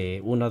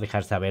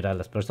dejar saber a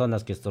las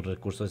personas que estos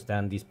recursos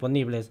están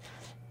disponibles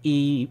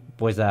y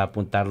pues a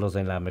apuntarlos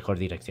en la mejor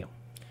dirección.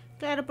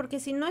 Claro, porque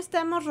si no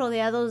estamos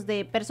rodeados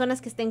de personas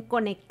que estén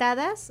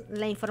conectadas,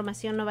 la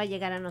información no va a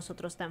llegar a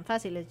nosotros tan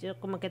fáciles. Yo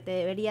como que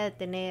debería de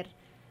tener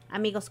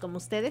amigos como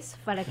ustedes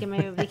para que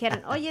me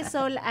dijeran, oye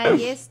Sol,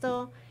 hay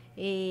esto,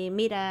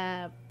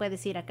 mira,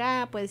 puedes ir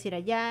acá, puedes ir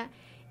allá.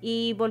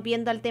 Y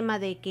volviendo al tema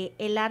de que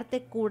el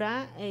arte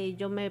cura,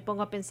 yo me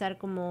pongo a pensar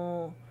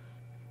como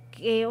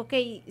que, ok,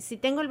 si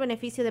tengo el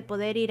beneficio de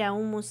poder ir a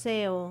un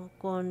museo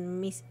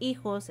con mis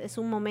hijos, es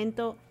un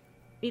momento,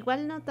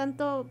 igual no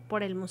tanto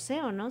por el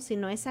museo, ¿no?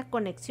 Sino esa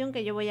conexión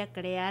que yo voy a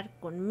crear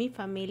con mi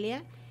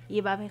familia y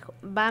va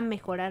a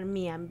mejorar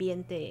mi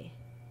ambiente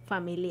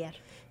familiar.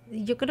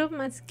 Yo creo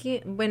más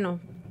que, bueno,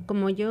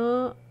 como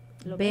yo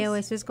veo,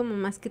 eso es como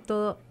más que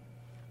todo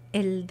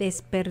el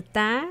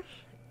despertar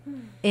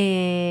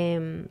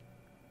de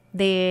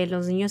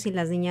los niños y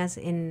las niñas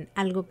en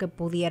algo que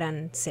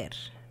pudieran ser,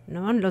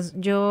 ¿no?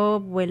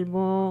 Yo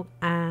vuelvo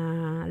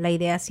a la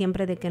idea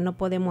siempre de que no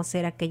podemos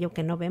ser aquello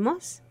que no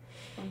vemos.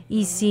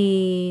 Y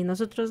si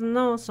nosotros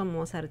no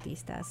somos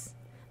artistas,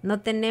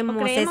 no tenemos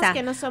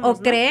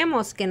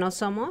creemos que no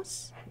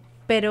somos,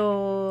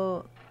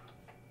 pero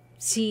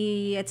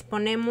si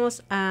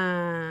exponemos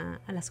a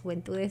las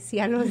juventudes y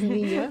a los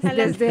niños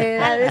desde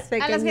edades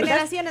pequeñas,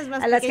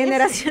 a las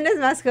generaciones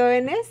más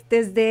jóvenes,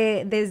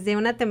 desde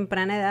una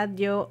temprana edad,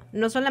 yo,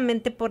 no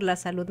solamente por la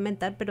salud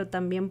mental, pero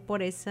también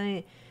por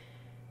ese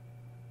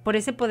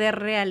poder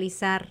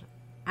realizar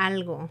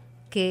algo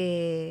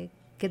que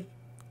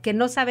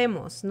no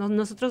sabemos,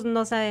 nosotros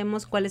no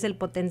sabemos cuál es el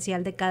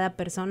potencial de cada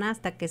persona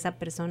hasta que esa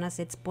persona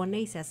se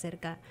expone y se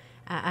acerca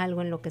a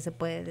algo en lo que se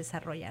puede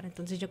desarrollar.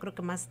 Entonces yo creo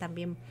que más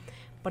también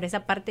por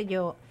esa parte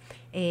yo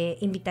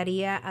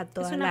invitaría a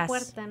todas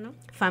las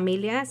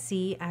familias,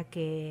 sí, a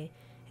que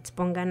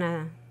expongan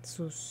a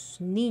sus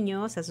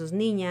niños, a sus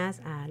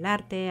niñas, al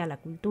arte, a la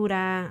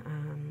cultura,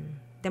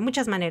 de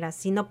muchas maneras.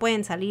 Si no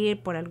pueden salir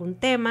por algún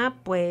tema,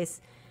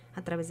 pues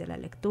a través de la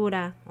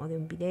lectura o de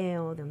un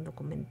video, de un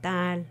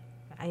documental.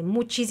 Hay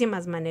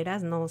muchísimas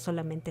maneras, no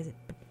solamente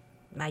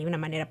hay una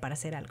manera para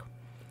hacer algo.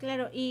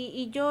 Claro,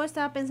 y yo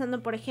estaba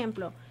pensando, por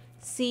ejemplo,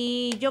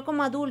 si yo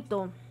como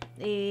adulto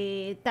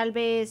tal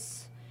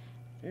vez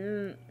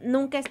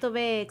nunca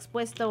estuve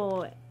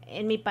expuesto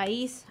en mi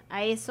país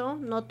a eso,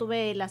 no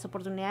tuve las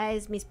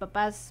oportunidades, mis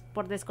papás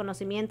por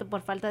desconocimiento,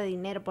 por falta de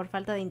dinero, por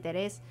falta de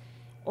interés,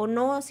 o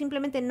no,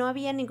 simplemente no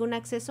había ningún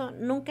acceso,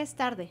 nunca es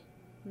tarde,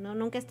 ¿no?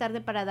 Nunca es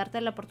tarde para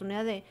darte la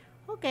oportunidad de,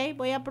 ok,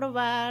 voy a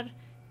probar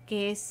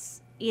qué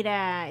es ir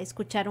a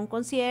escuchar un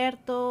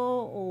concierto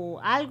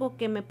o algo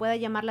que me pueda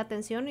llamar la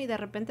atención y de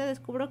repente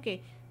descubro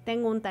que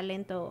tengo un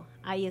talento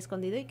ahí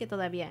escondido y que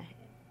todavía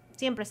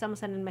siempre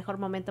estamos en el mejor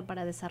momento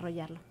para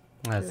desarrollarlo.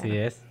 Así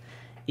es.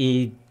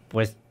 Y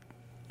pues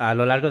a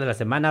lo largo de la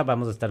semana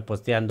vamos a estar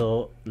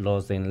posteando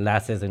los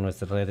enlaces en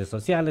nuestras redes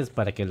sociales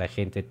para que la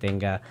gente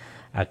tenga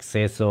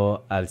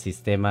acceso al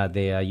sistema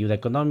de ayuda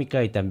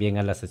económica y también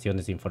a las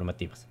sesiones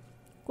informativas.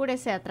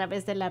 Cúrese a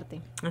través del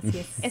arte. Así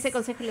es. Ese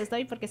consejo les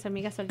doy porque su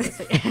amiga soy yo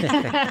soy.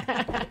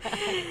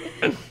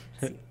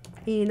 Sí.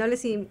 Y no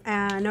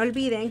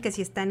olviden que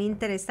si están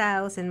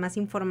interesados en más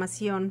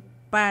información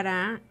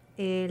para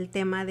el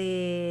tema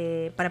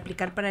para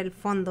aplicar para el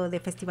fondo de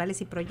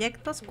festivales y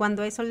proyectos,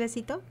 ¿cuándo es,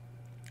 Solecito?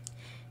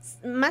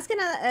 Más que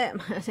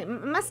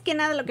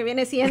nada lo que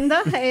viene siendo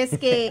es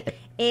que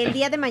el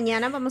día de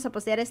mañana vamos a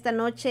postear esta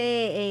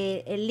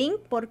noche el link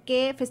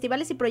porque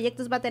Festivales y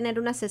Proyectos va a tener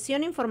una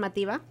sesión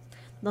informativa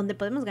donde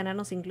podemos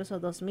ganarnos incluso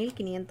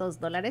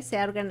 $2,500,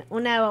 sea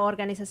una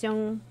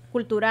organización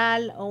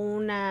cultural o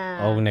un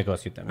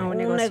negocio también.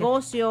 Un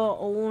negocio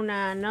o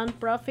una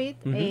non-profit.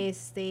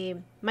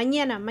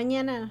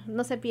 Mañana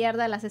no se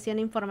pierda la sesión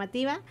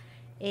informativa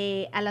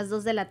a las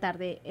 2 de la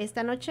tarde.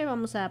 Esta noche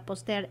vamos a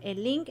postear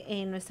el link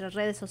en nuestras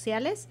redes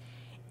sociales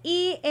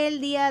y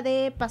el día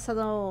de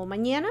pasado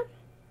mañana,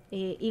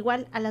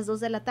 igual a las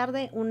 2 de la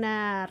tarde,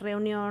 una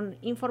reunión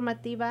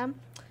informativa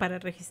para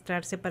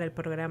registrarse para el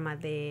programa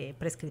de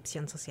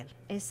prescripción social.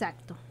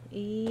 Exacto.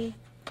 Y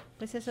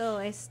pues eso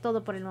es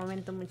todo por el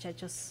momento,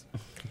 muchachos.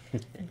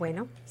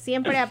 Bueno.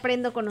 Siempre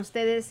aprendo con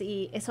ustedes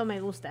y eso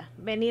me gusta.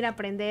 Venir a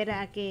aprender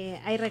a que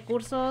hay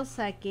recursos,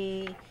 a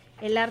que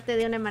el arte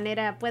de una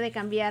manera puede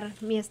cambiar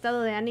mi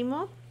estado de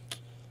ánimo.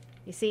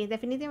 Y sí,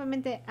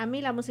 definitivamente a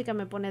mí la música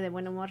me pone de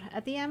buen humor.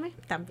 ¿A ti, Ame?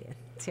 También.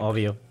 Siempre.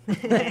 Obvio.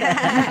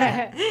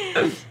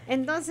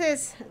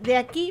 Entonces, de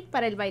aquí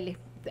para el baile.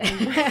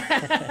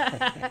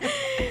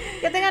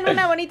 Que tengan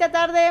una bonita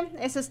tarde.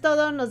 Eso es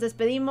todo. Nos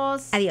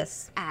despedimos.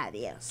 Adiós.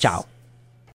 Adiós. Chao.